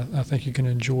authors, and I think you can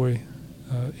enjoy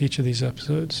each of these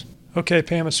episodes. Okay,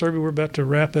 Pam and Serby, we're about to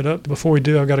wrap it up. Before we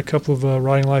do, I've got a couple of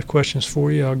writing life questions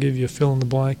for you. I'll give you a fill in the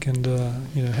blank and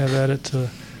have at it.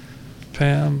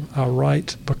 Pam, I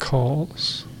write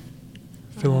because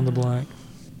fill in the blank.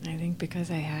 I think because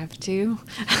I have to.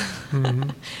 Mm-hmm.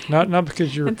 Not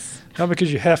because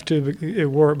you have to it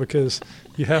work, because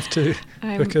you have to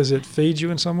because it feeds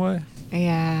you in some way.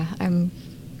 Yeah,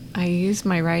 I use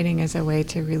my writing as a way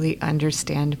to really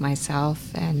understand myself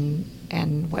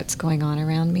and what's going on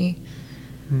around me.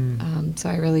 So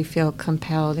I really feel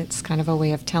compelled. It's kind of a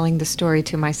way of telling the story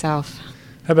to myself.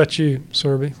 How about you,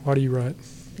 Serby? Why do you write?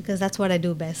 Because that's what I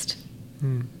do best.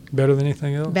 Better than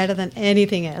anything else? Better than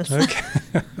anything else.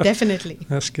 Okay. Definitely.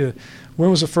 That's good. When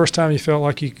was the first time you felt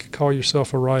like you could call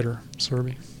yourself a writer,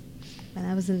 Serby? When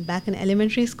I was back in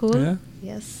elementary school. Yeah?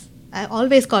 Yes. I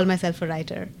always called myself a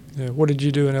writer. Yeah. What did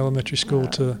you do in elementary school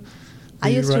I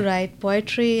used to write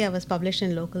poetry. I was published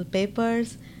in local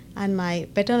papers. And my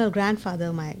paternal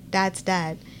grandfather, my dad's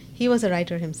dad, he was a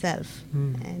writer himself.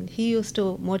 And he used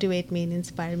to motivate me and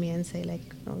inspire me and say, like,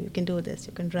 no, you can do this,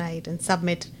 you can write and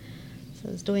submit. So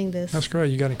I was doing this. That's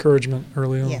great. You got encouragement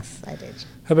early on. Yes, I did.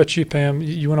 How about you, Pam?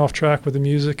 You went off track with the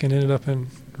music and ended up in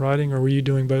writing, or were you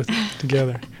doing both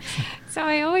together? So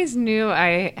I always knew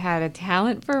I had a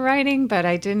talent for writing, but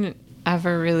I didn't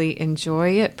ever really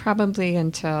enjoy it probably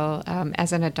until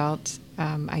as an adult.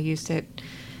 I used it,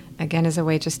 again, as a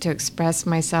way just to express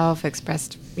myself,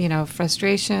 express,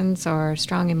 frustrations or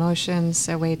strong emotions,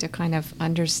 a way to kind of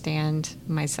understand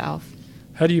myself.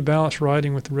 How do you balance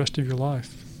writing with the rest of your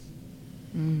life?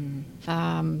 When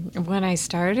I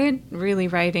started really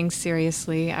writing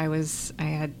seriously, I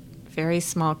had very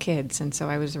small kids, and so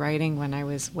I was writing when I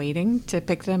was waiting to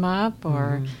pick them up,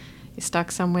 or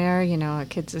stuck somewhere, a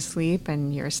kid's asleep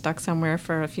and you're stuck somewhere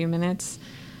for a few minutes.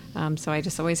 So I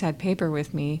just always had paper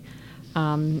with me.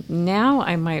 Now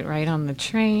I might write on the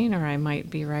train, or I might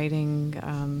be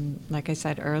writing, like I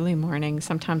said, early morning.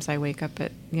 Sometimes I wake up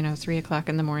at 3 o'clock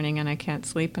in the morning and I can't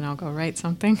sleep, and I'll go write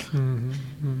something.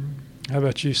 How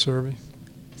about you, Serby?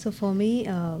 So for me,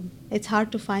 it's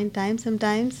hard to find time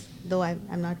sometimes, though I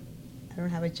don't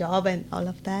have a job and all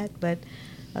of that. But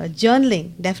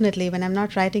journaling, definitely. When I'm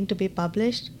not writing to be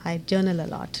published, I journal a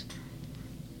lot.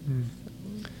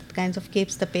 It kind of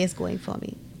keeps the pace going for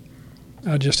me.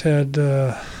 I just had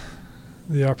the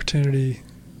opportunity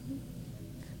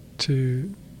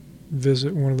to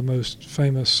visit one of the most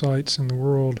famous sites in the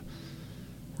world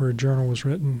where a journal was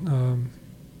written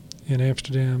in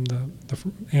Amsterdam, the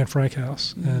Anne Frank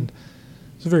House. And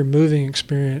it's a very moving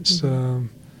experience to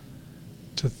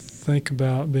think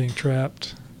about being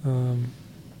trapped,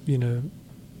 in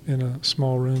a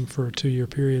small room for a 2-year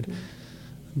period.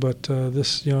 But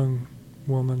this young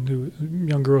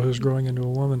girl who's growing into a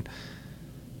woman,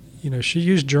 she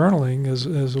used journaling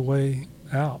as a way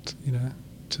out,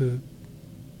 the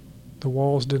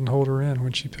walls didn't hold her in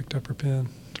when she picked up her pen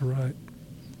to write.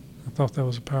 I thought that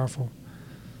was a powerful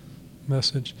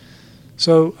message.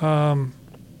 So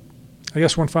I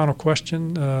guess one final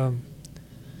question.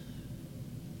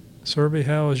 Serby,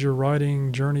 how has your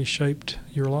writing journey shaped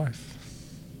your life?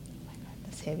 Oh my God,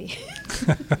 that's heavy.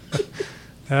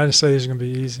 I didn't say these are going to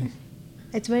be easy.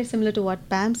 It's very similar to what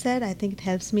Pam said. I think it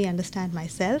helps me understand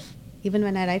myself, even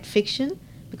when I write fiction,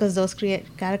 because those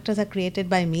characters are created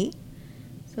by me.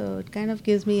 So it kind of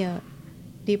gives me a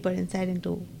deeper insight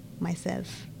into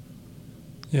myself.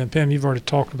 Yeah, and Pam, you've already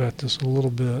talked about this a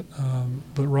little bit,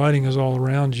 but writing is all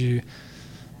around you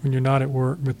when you're not at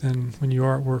work, but then when you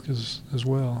are at work as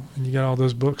well. And you got all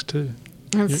those books too.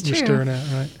 That's you're true. staring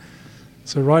at, right?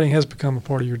 So writing has become a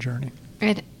part of your journey.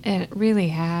 It really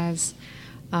has.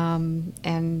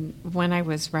 And when I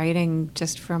was writing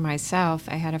just for myself,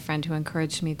 I had a friend who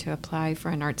encouraged me to apply for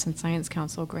an Arts and Science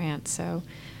Council grant. So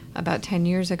about 10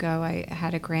 years ago, I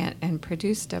had a grant and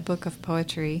produced a book of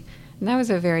poetry. And that was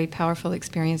a very powerful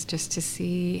experience just to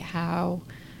see how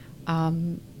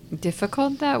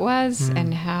difficult that was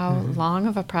and how long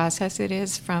of a process it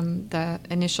is from the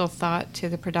initial thought to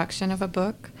the production of a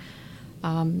book.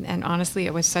 And honestly,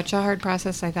 it was such a hard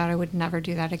process, I thought I would never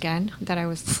do that again, that I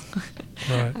was,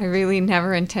 Right. I really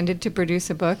never intended to produce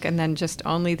a book, and then just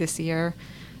only this year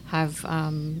have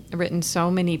written so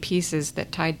many pieces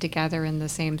that tied together in the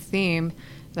same theme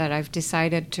that I've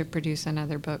decided to produce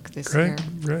another book this year.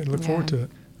 Great. Look forward to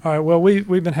it. All right, well,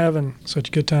 we've been having such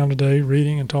a good time today,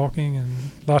 reading and talking, and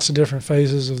lots of different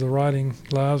phases of the writing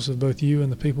lives of both you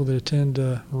and the people that attend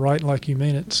Write Like You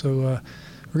Mean It. So we're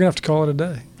going to have to call it a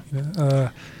day.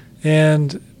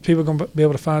 And people are going to be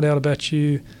able to find out about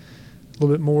you a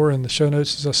little bit more in the show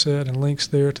notes, as I said, and links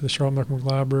there to the Charlotte Mecklenburg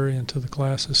Library and to the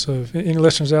classes. So if any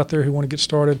listeners out there who want to get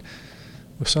started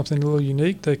with something a little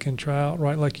unique, they can try out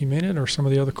Write Like You Mean It or some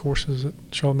of the other courses that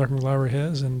Charlotte Mecklenburg Library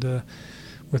has. And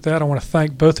with that, I want to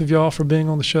thank both of y'all for being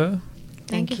on the show.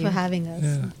 Thank you for having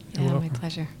us. You're My welcome.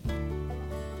 pleasure.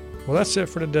 Well, that's it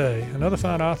for today. Another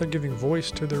fine author giving voice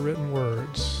to their written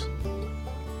words.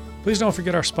 Please don't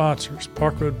forget our sponsors,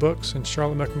 Park Road Books and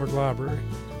Charlotte Mecklenburg Library.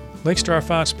 Links to our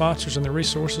fine sponsors and their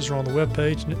resources are on the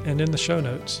webpage and in the show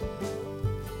notes.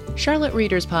 Charlotte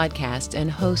Readers Podcast and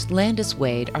host Landis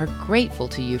Wade are grateful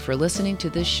to you for listening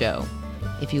to this show.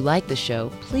 If you like the show,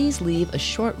 please leave a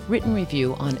short written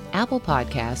review on Apple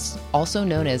Podcasts, also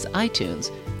known as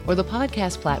iTunes, or the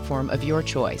podcast platform of your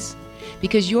choice,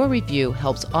 because your review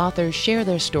helps authors share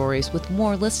their stories with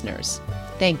more listeners.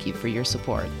 Thank you for your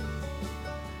support.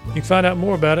 You can find out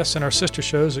more about us and our sister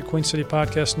shows at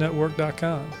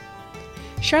QueenCityPodcastNetwork.com.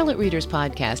 Charlotte Readers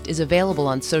Podcast is available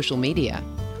on social media,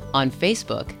 on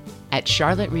Facebook at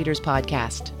Charlotte Readers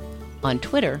Podcast, on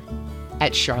Twitter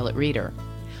at Charlotte Reader,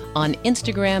 on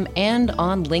Instagram and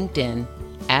on LinkedIn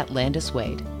at Landis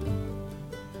Wade.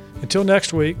 Until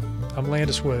next week, I'm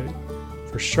Landis Wade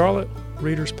for Charlotte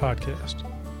Readers Podcast.